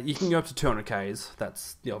 Yeah, you can go up to 200 k's.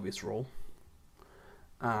 That's the obvious rule.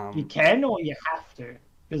 You can or you have to,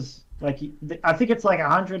 because I think it's like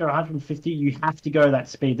 100 or 150. You have to go that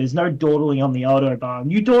speed. There's no dawdling on the autobahn.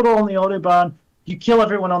 You dawdle on the autobahn, you kill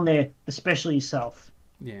everyone on there, especially yourself.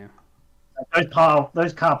 Yeah.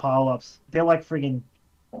 Those car pile-ups, they're like friggin'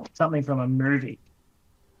 something from a movie,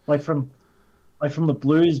 like from the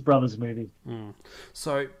Blues Brothers movie.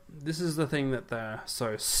 So this is the thing that they're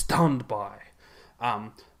so stunned by.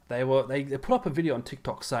 They put up a video on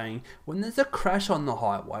TikTok saying when there's a crash on the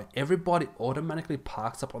highway, everybody automatically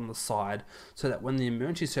parks up on the side so that when the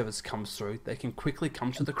emergency service comes through, they can quickly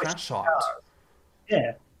come to the crash site.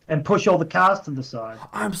 Yeah, and push all the cars to the side.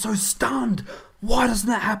 I'm so stunned. Why doesn't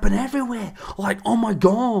that happen everywhere? Like, oh my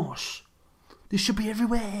gosh, this should be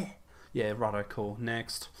everywhere. Yeah, righto, cool.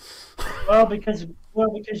 Next. Well, because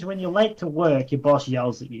when you're late to work, your boss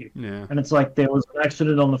yells at you. Yeah. And it's like there was an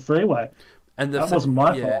accident on the freeway. And that wasn't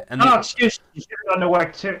my fault. Excuse me, you should have gone to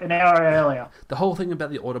work an hour earlier. The whole thing about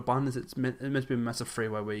the autobahn is it's meant to be a massive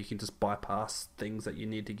freeway where you can just bypass things that you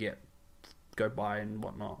need to go by and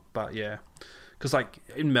whatnot. But yeah, because like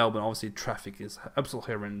in Melbourne, obviously traffic is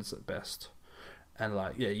absolutely horrendous at best. And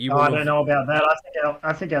like, yeah, I don't know about that.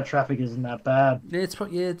 I think our traffic isn't that bad. Yeah,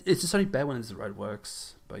 it's just only bad when it's the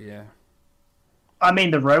roadworks. But yeah, I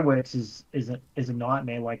mean the roadworks is a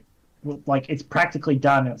nightmare. Like it's practically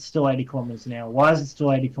done. And it's still 80 kilometers an hour. Why is it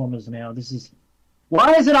still 80 kilometers an hour?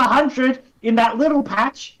 Why is it 100 in that little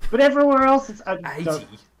patch, but everywhere else it's 80?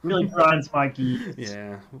 Really grinds my gears.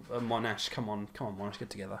 Yeah, Monash, come on, Monash,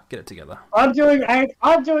 get it together. I'm doing 80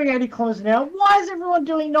 kilometers an hour. Why is everyone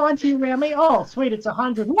doing 90 around me? Oh, sweet, it's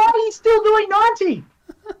 100. Why are you still doing 90?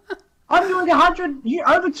 I'm doing 100. You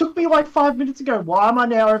overtook me like 5 minutes ago. Why am I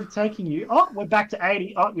now overtaking you? Oh, we're back to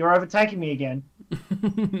 80. Oh, you're overtaking me again.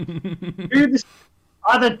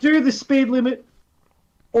 Either do the speed limit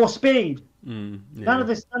or speed. Yeah.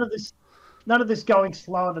 None of this going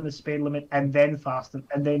slower than the speed limit and then faster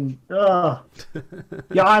and then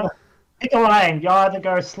you either pick a lane. You either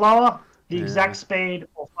go slower, the exact speed,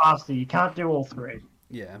 or faster. You can't do all three.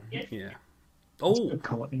 Yeah. Oh,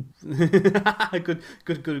 Courtney.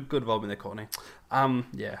 good involvement there, Courtney.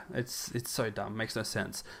 Yeah, it's so dumb, makes no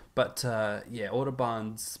sense. But yeah,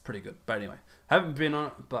 Autobahn's pretty good. But anyway, haven't been on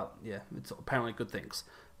it, but yeah, it's apparently good things.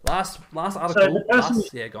 Last article.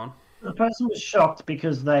 Yeah, go on. The person was shocked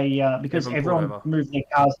because everyone moved their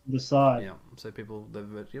cars to the side. Yeah, so people,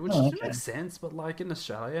 which makes sense, but like in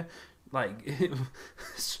Australia, like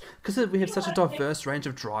because we have such a diverse range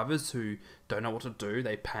of drivers who don't know what to do,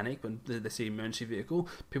 they panic when they see an emergency vehicle.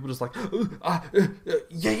 People just like,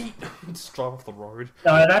 yeet, just drive off the road.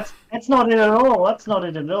 No, that's not it at all. That's not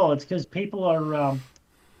it at all. It's because people are,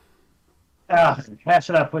 how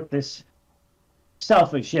should I put this?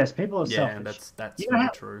 Selfish, yes. People are selfish. Yeah, that's very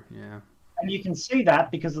true. Yeah, and you can see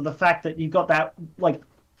that because of the fact that you've got that, like,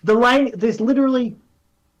 the lane. There's literally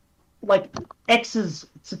like X's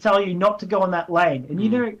to tell you not to go on that lane, and you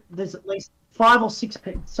know there's at least 5 or 6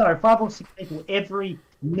 people every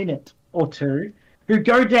minute or two who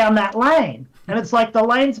go down that lane, and it's like the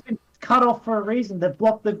lane's been cut off for a reason. They've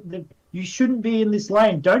blocked you shouldn't be in this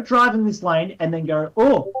lane. Don't drive in this lane and then go,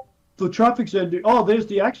 oh, the traffic's ending. Oh, there's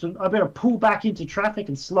the accident. I better pull back into traffic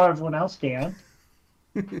and slow everyone else down.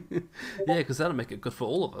 Yeah, because that'll make it good for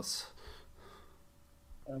all of us.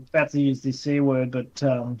 I'm about to use the C word, but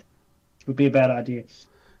it would be a bad idea.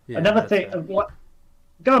 Yeah, another thing,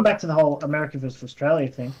 going back to the whole America versus Australia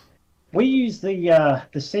thing, we use the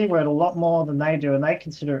C word a lot more than they do, and they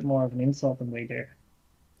consider it more of an insult than we do.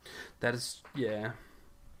 That is, yeah.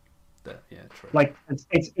 True. Like,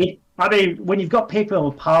 I mean, when you've got people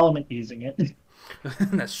in Parliament using it.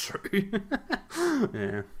 That's true.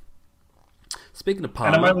 Yeah. Speaking of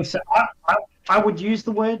Parliament. And I'm only saying, I would use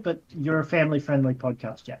the word, but you're a family-friendly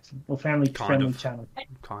podcast, Jackson. Or family-friendly channel.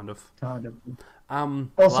 Kind of.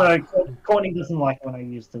 Also, Courtney doesn't like when I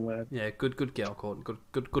use the word. Yeah, good girl, Courtney.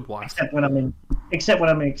 Good wife. Except when I'm in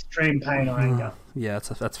extreme pain or anger. Yeah,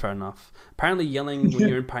 that's fair enough. Apparently, yelling when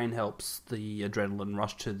you're in pain helps the adrenaline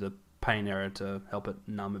rush to the pain area to help it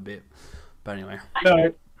numb a bit. But anyway.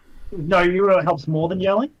 No, you know what helps more than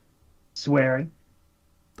yelling? Swearing.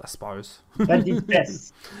 I suppose. That is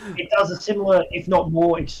best. It does a similar, if not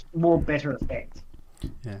more better effect.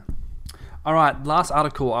 Yeah. All right, last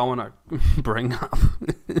article I want to bring up.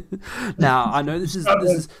 Now I know this is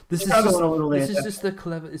just this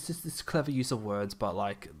clever use of words, but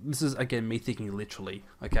like this is again me thinking literally.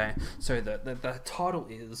 Okay, so the title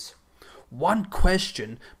is "One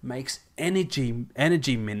Question Makes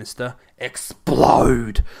Energy Minister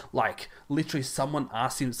Explode." Like literally, someone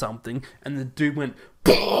asked him something, and the dude went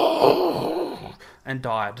and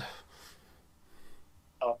died.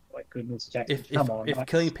 Oh my goodness, Jackson! Come on! If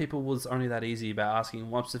killing people was only that easy about asking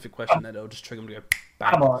one specific question, that it'll just trigger them to go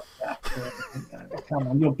bang. Come on, come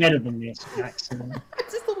on! You're better than this, Jackson. I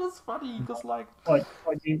just thought it was funny because, like,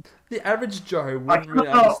 the average Joe wouldn't really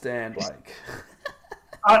understand. Like,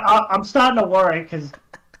 I'm starting to worry because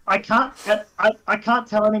I can't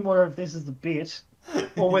tell anymore if this is a bit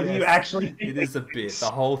or whether you actually think it is a bit.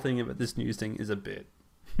 The whole thing about this news thing is a bit.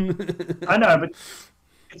 I know, but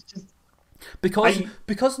it's just.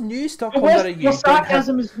 Because news.com.au... Your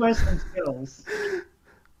sarcasm is worse than Phil's.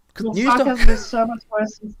 Your sarcasm is so much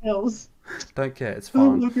worse than Phil's. Don't care, it's fine.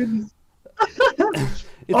 Oh, look at this.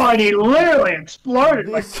 And he literally exploded.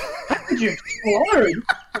 Like, how did you explode?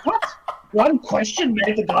 What? One question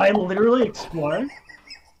made the guy literally explode? It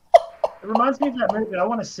reminds me of that movie. I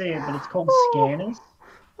want to see it, but it's called Scanners.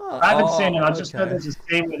 I haven't seen it. I just know there's a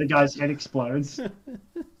scene where the guy's head explodes.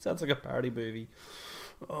 Sounds like a parody movie.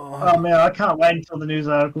 Oh man, I can't wait until the news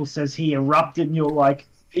article says he erupted, and you're like,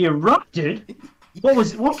 he erupted?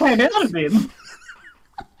 What came out of him?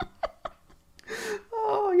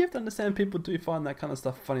 Oh, you have to understand. People do find that kind of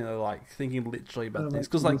stuff funny. They're like thinking literally about things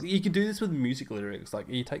because, like, you can do this with music lyrics. Like,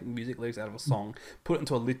 you take music lyrics out of a song, put it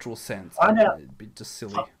into a literal sense. It'd be just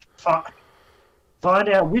silly. Find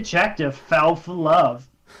out which actor fell for love.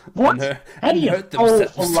 What? How do you fall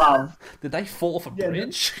for love? Did they fall off a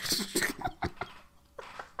bridge?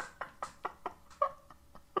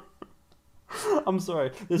 I'm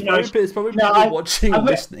sorry. There's probably people watching and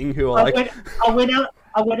listening who are like. I went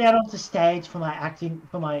out onto stage for my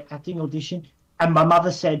acting audition, and my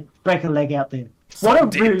mother said, "Break a leg out there." What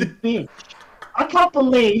a rude bitch! I can't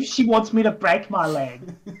believe she wants me to break my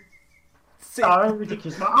leg. So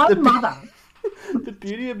ridiculous. My own mother. The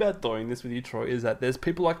beauty about doing this with you, Troy, is that there's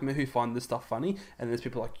people like me who find this stuff funny, and there's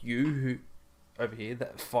people like you who over here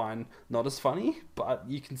that find not as funny, but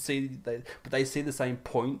you can see they see the same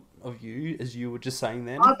point of view as you were just saying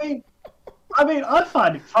then. I mean, I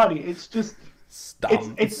find it funny. It's just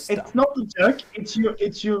dumb. It's not the joke. It's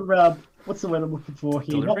your What's the word I'm looking for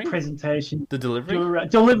here? Delivery? Not presentation. The delivery?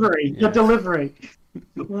 Delivery. Yeah. The delivery.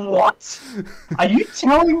 What? Are you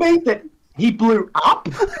telling me that he blew up?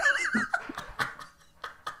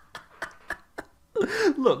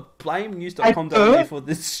 Look, blame news.com.au for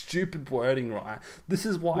this stupid wording, right? This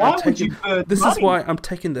is why, Why would you burn this money? is why I'm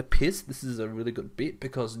taking the piss. This is a really good bit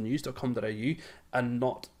because news.com.au are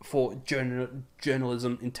not for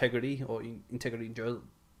journalism integrity or integrity in journalism.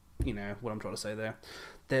 You know what I'm trying to say there.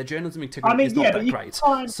 Their journalism integrity is not that great.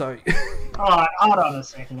 So, Alright, hold on a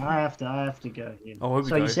second. I have to go here. Oh, here we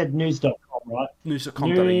so go. you said news.com, right?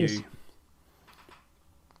 news.com.au.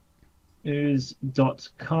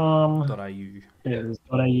 News.com. .au.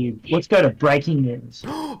 Let's go to breaking news.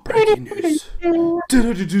 Breaking news.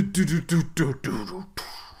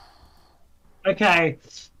 Okay.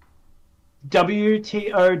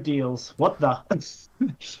 WTO deals. What the?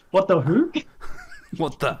 What the who?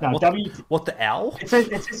 What the? No, what the owl? It says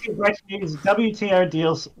here breaking news. WTO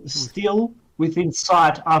deals still within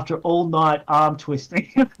sight after all night arm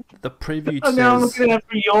twisting. The preview Oh, now I'm says looking at it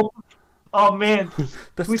for your. Oh man,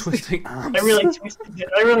 that's twisting arms. they really twisted it.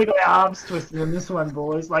 They really got their arms twisted in this one,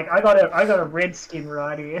 boys. Like I got a red skin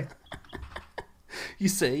right here. You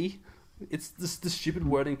see, it's the stupid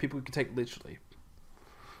wording people can take literally.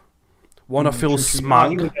 Wanna feel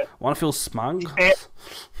smug? Wanna feel smug?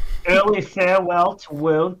 Early farewell to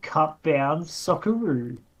World Cup bound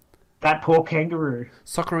Socceroo. That poor kangaroo.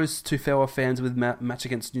 Socceroos to farewell fans with match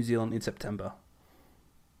against New Zealand in September.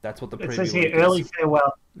 That's what the preview It says here is. early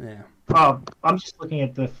farewell. Yeah. Oh, I'm just looking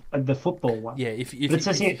at the football one. Yeah. If But it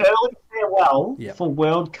says here early farewell for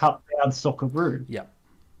World Cup bound Socceroo. Yeah.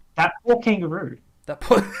 That poor kangaroo. That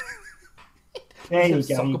poor. There you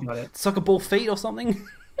go. You got it. Soccer ball feet or something.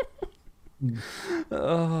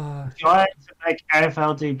 Giants to make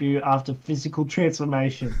AFL debut after physical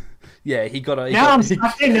transformation. Yeah, he got a. I'm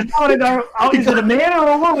stuck in. I want to go. Oh, is it a man or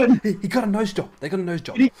a woman? He got a nose job. They got a nose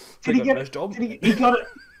job. Did he get a nose job? He got it.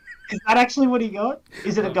 Is that actually what he got?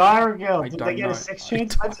 Is it a guy or a girl? Did they get know. a sex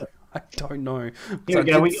change? I don't know. Here we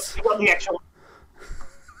go. We got the actual.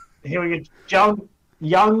 Here we go.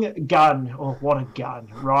 Young gun. Oh, what a gun.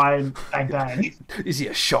 Ryan Bang Bang. Is he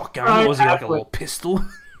a shotgun or is he like a little pistol?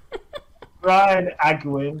 Ryan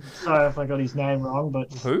Agwin. Sorry if I got his name wrong,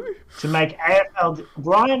 but who? To make AFL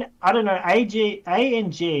Ryan, I don't know,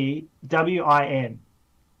 ANGWIN.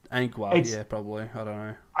 Angwa, yeah, probably. I don't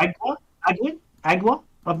know. Agwa.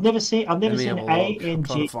 I've never seen ANG. I'm trying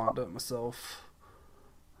to find it myself.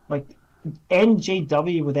 Like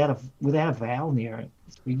NGW without a vowel near it.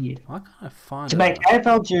 It's weird. I can't find to it. make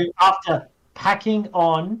AFL due after packing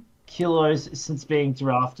on kilos since being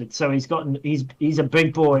drafted. So he's a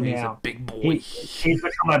big boy now. He's a big boy. He's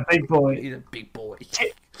become a big boy. He's a big boy.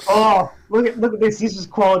 Oh, look at this. This is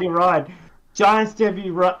quality ride. Giants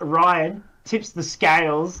debut Ryan tips the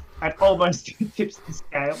scales and almost tips the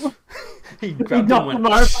scale. He knocked him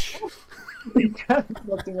over. He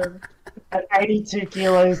knocked him over. At 82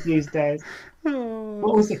 kilos these days.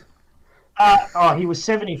 What was it? He was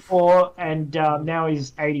 74 and now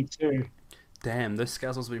he's 82. Damn, those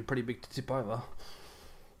scales must have been pretty big to tip over.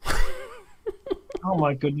 Oh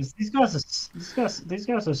my goodness, these guys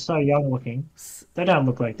are so young looking. They don't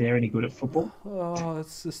look like they're any good at football. Oh,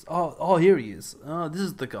 it's just here he is. Oh, this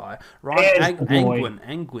is the guy. Right, Angwin.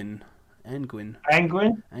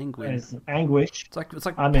 It's anguish. It's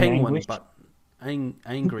like penguin, but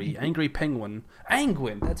angry penguin.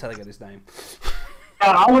 Angwin. That's how they get his name.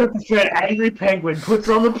 I would have preferred Angry Penguin puts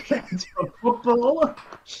on the pants for football.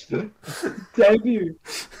 Debut.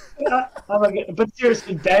 Oh my God. But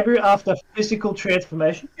seriously, debut after physical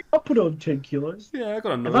transformation. I put on 10 kilos. Yeah, I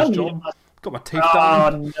got a nose job. Got my teeth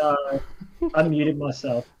done. Oh no. I muted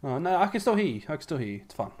myself. Oh no, I can still hear you.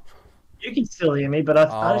 It's fun. You can still hear me, but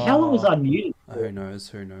how long was I muted? Who knows?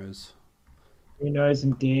 Who knows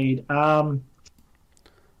indeed. You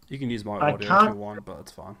can use my audio if you want, but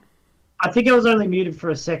it's fine. I think I was only muted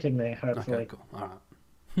for a second there, hopefully. Okay, cool. Alright.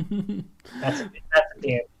 That's a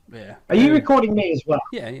damn. Yeah. Are you recording me as well?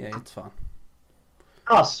 Yeah, it's fine.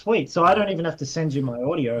 Oh, sweet. So I don't even have to send you my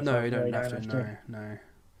audio. No, you don't have to. No.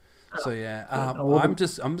 So yeah, I'm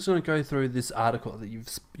just going to go through this article that you've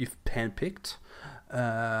handpicked.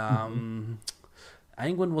 Angwin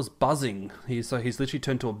was buzzing. He's literally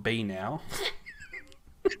turned to a bee now.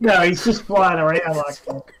 No, he's just flying around like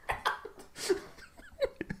that.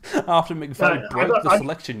 After McVeigh broke the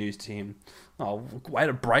selection news to him. Oh, way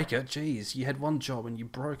to break it. Jeez, you had one job and you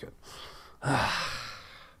broke it.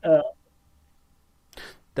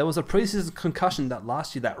 There was a preseason concussion that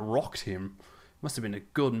last year that rocked him. Must have been a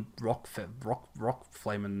good rock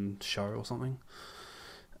flaming show or something.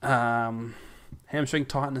 Hamstring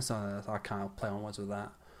tightness. I can't play on words with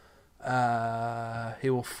that. He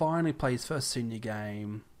will finally play his first senior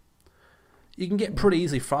game. You can get pretty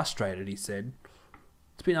easily frustrated, he said.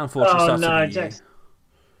 It's been unfortunate start to the year.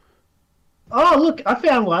 Oh, look, I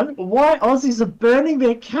found one. Why Aussies are burning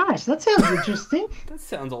their cash. That sounds interesting. That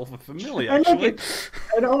sounds awful familiar, actually.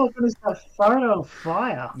 And oh my goodness, that photo of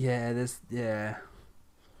fire. Yeah, there's... Yeah.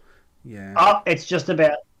 Oh, it's just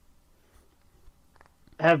about...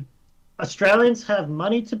 Australians have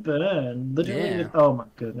money to burn. Literally. Yeah. Oh my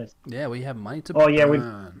goodness. Yeah, we have money to burn. Oh yeah, with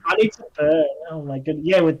money to burn. Oh my goodness.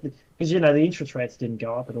 Yeah, because the interest rates didn't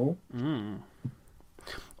go up at all.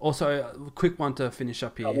 Also, a quick one to finish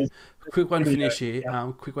up here. Quick one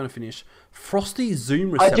to finish. Frosty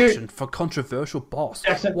Zoom reception for controversial boss.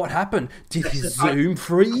 What happened? Did his Zoom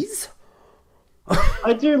freeze?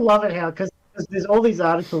 I do love it how because there's all these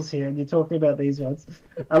articles here, and you're talking about these ones.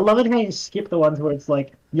 I love it how you skip the ones where it's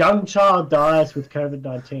like young child dies with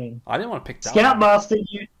COVID-19. I didn't want to pick that.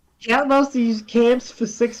 Scoutmaster used camps for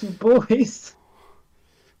sex with boys.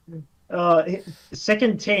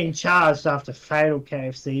 Second teen charged after fatal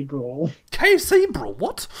KFC brawl. KFC brawl?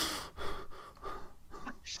 What?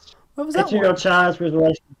 What was that? 2-year-old charged with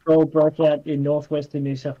relation brawl broke out in northwestern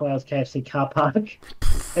New South Wales KFC car park.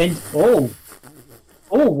 And oh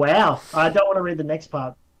wow! I don't want to read the next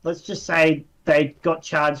part. Let's just say they got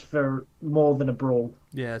charged for more than a brawl.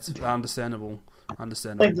 Yeah, it's understandable.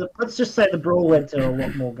 Let's just say the brawl led to a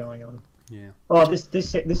lot more going on. Yeah. Oh, this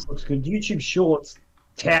looks good. YouTube Shorts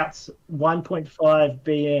touts 1.5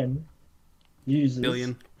 BM users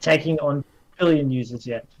Billion. taking on billion users.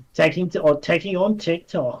 Yeah, taking on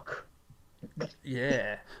TikTok.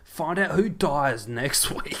 Yeah. Find out who dies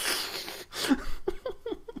next week.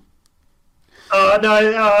 Oh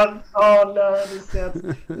no!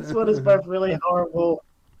 This one is both really horrible.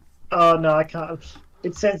 Oh no, I can't.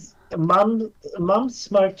 It says mum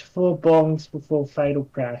smoked 4 bongs before fatal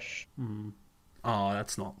crash. Oh,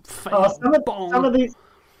 that's not fatal. Some of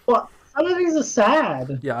these are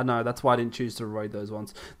sad. Yeah, I know. That's why I didn't choose to read those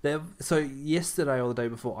ones. So yesterday or the day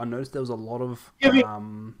before, I noticed there was a lot of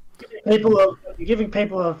you're giving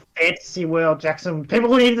people a fantasy world, Jackson.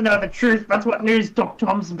 People need to know the truth. That's what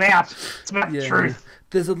News.com's about. It's about the truth.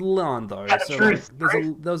 There's a line though. So truth,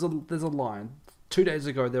 there's a line. 2 days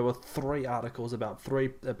ago, there were 3 articles about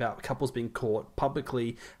couples being caught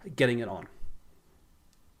publicly getting it on.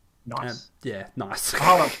 Nice. Yeah, nice.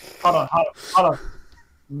 Hold on.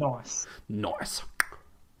 Nice.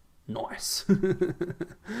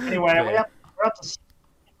 Anyway, we're up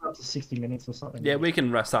to 60 minutes or something. Yeah, we can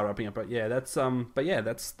start wrapping up. But yeah, that's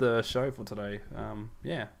the show for today.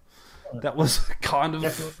 Yeah, that was kind of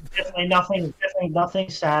definitely nothing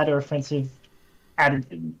sad or offensive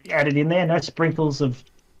added in there. No sprinkles of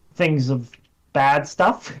things of bad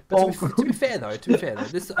stuff. But to be fair though,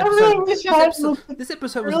 this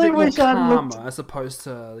episode was a bit more calmer as opposed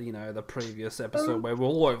to the previous episode where we're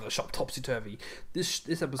all over the shop topsy turvy. This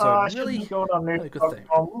episode really a good thing.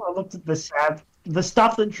 I looked at the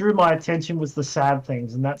stuff that drew my attention was the sad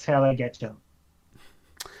things, and that's how they get you.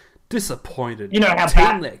 Disappointed. You know how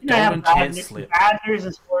bad news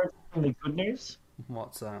is worse than the good news.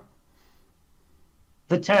 What's that?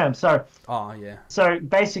 The term. So. Oh yeah. So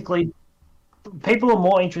basically, people are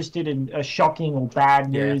more interested in shocking or bad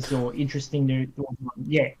news or interesting news.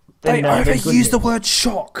 They overuse the word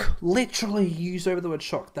shock. Literally use over the word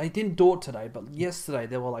shock. They didn't do it today, but yesterday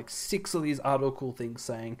there were like 6 of these article things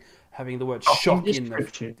having the word shock in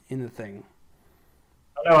the thing.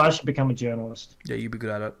 I know I should become a journalist. Yeah, you'd be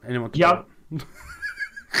good at it. Anyone can do it.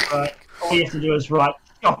 Right. All you have to do is write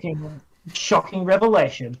shocking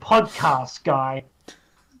revelation. Podcast guy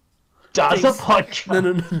does a podcast.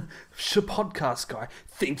 No. Podcast guy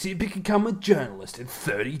thinks he can become a journalist in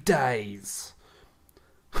 30 days.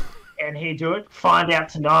 And he do it? Find out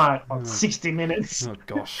tonight on 60 Minutes. Oh,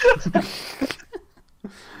 gosh.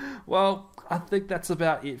 Well, I think that's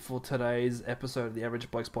about it for today's episode of the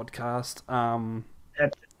Average Blokes podcast.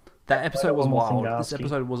 That episode was wild. This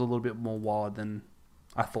episode was a little bit more wild than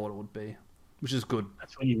I thought it would be, which is good.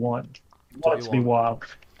 That's what you want. You want it to be wild.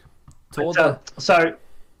 So,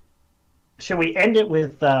 should we end it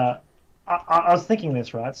with... I was thinking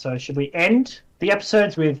this, right? So, should we end the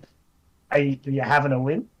episodes with you having a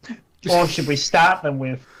win? Or should we start them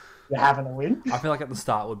with you having a win? I feel like at the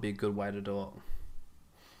start would be a good way to do it.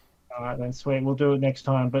 All right, then, sweet. We'll do it next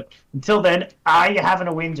time. But until then, are you having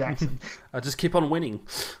a win, Jackson? I just keep on winning.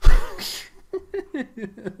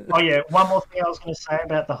 Oh, yeah. One more thing I was going to say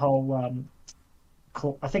about the whole...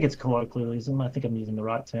 I think it's colloquialism. I think I'm using the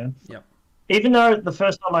right term. Yep. Even though the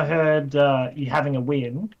first time I heard you having a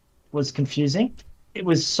win was confusing, it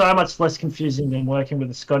was so much less confusing than working with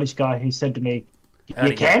a Scottish guy who said to me, How'd "You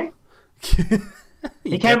he go?" can?"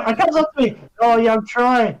 He comes up to me, "Oh yeah, I'm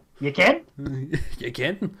trying. You can?" You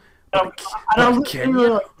can? And I was Can literally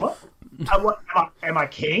you? like, "What? Am I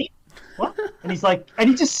keen? What?" And he's like, and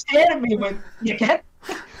he just stared at me and went, "You can?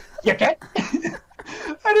 You can?"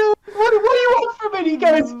 And he was like, what do you want from me? And he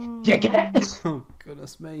goes, "You can." Oh,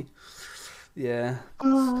 goodness me. Yeah.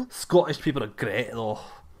 Uh, Scottish people are great, though.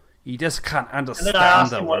 You just can't then I understand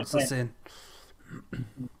asked the him what words it they're meant. saying.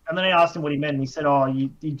 And then I asked him what he meant, and he said, "Oh,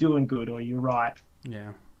 you're doing good, or you're right."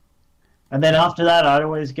 Yeah. And then after that, I'd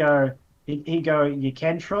always go, he'd go, "You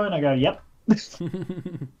can, Troy?" And I go, "Yep."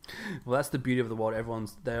 Well, that's the beauty of the world.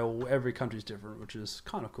 Every country's different, which is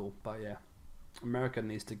kind of cool. But yeah, America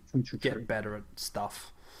needs to True. get better at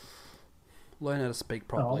stuff. Learn how to speak Oh,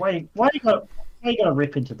 properly. why you got to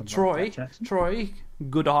rip into the mic, Troy, Jackson?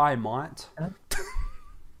 good eye, mate.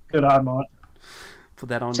 Good eye, mate. Put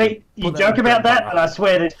that on. See, you put joke on about bread that, butter. but I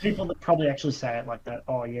swear there's people that probably actually say it like that.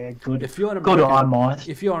 Oh yeah, good. If you're an Good American, eye, mate.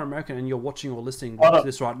 if you're an American and you're watching or listening Hold to up.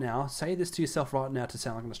 this right now, say this to yourself right now to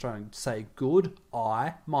sound like an Australian. Say good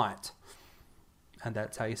eye, might, and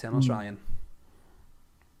that's how you sound Australian.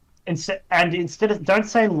 And instead of don't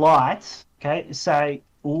say light, okay, say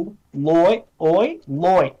loit,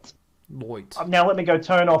 loit. Lloyd. Now let me go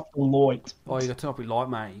turn off the loit. Oh, you got to turn off your light,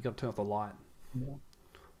 mate. You got to turn off the light.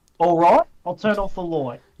 All right, I'll turn off the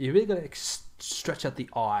loit. You really got to stretch out the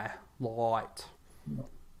eye. Light.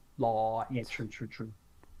 Light. Yeah, true.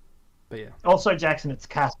 But yeah. Also, Jackson, it's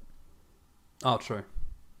Castle. Oh, true.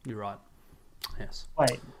 You're right. Yes,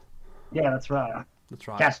 Wait, yeah, that's right. that's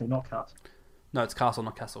right. Castle, not Castle. No, it's castle,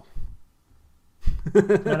 not castle.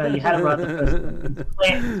 No, you had it right the first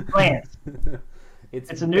time. Plant.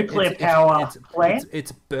 It's a nuclear power plant.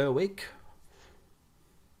 It's Berwick.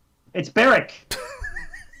 It's Berwick.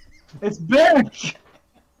 It's Berwick.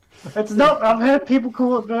 It's not. I've heard people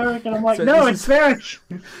call it Berwick, and I'm like, So no, this it's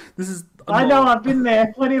Berwick. This is. I know. I've been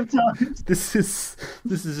there plenty of times. This is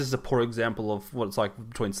just a poor example of what it's like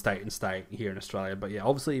between state and state here in Australia. But yeah,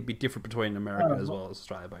 obviously it'd be different between America as well as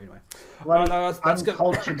Australia. But anyway, Well, no, that's good.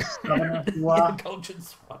 uncultured southerner you Yeah, are. cultured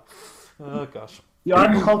swine. Oh gosh. You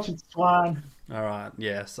uncultured swine. All right.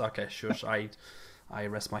 Yes. Okay. Shush. I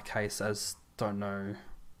rest my case as don't know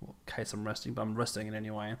what case I'm resting, but I'm resting it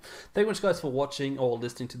anyway. Thank you much, guys, for watching or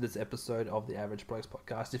listening to this episode of the Average Blokes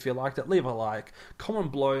Podcast. If you liked it, leave a like,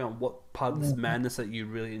 comment below on what part of this madness that you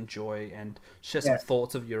really enjoy, and share some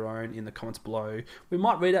thoughts of your own in the comments below. We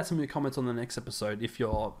might read out some of your comments on the next episode if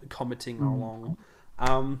you're commenting along.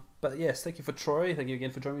 But yes, thank you for Troy. Thank you again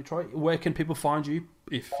for joining me, Troy. Where can people find you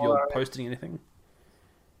if you're posting anything?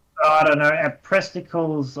 I don't know. At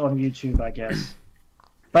Presticles on YouTube, I guess.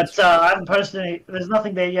 But I haven't posted any. There's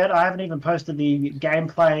nothing there yet. I haven't even posted the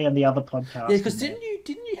gameplay and the other podcasts. Yeah, because didn't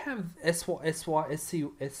you have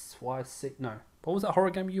SYC? No, what was that horror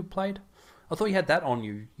game you played? I thought you had that on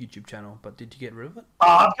your YouTube channel, but did you get rid of it?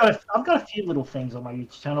 Oh, I've got a few little things on my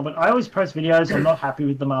YouTube channel, but I always post videos. I'm not happy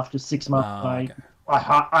with them after 6 months. Okay. I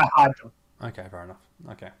hide them. Okay, fair enough.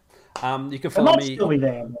 Okay, you can They follow might me. still be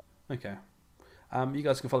there. Okay. You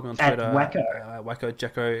guys can follow me on At Twitter. Wacko. Wacko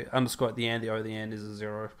Jacko _@ at the end. The O at the end is a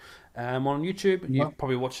 0. On YouTube, you're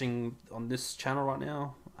probably watching on this channel right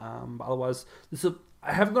now. But otherwise,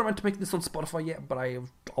 I haven't got around to making this on Spotify yet, but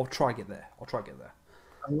I'll try to get there.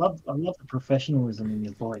 I love the professionalism in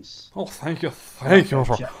your voice. Oh, thank you. Roy.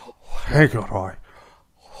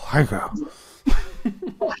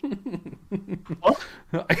 What?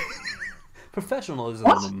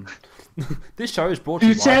 Professionalism. This show is brought to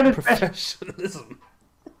You you by sounded professionalism.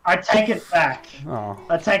 I take it back. Oh.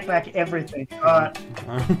 I take back everything. All right.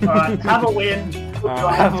 Have a win. Good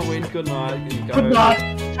night. Have a win. Good night. You can go. Good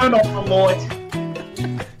night. Turn off the light.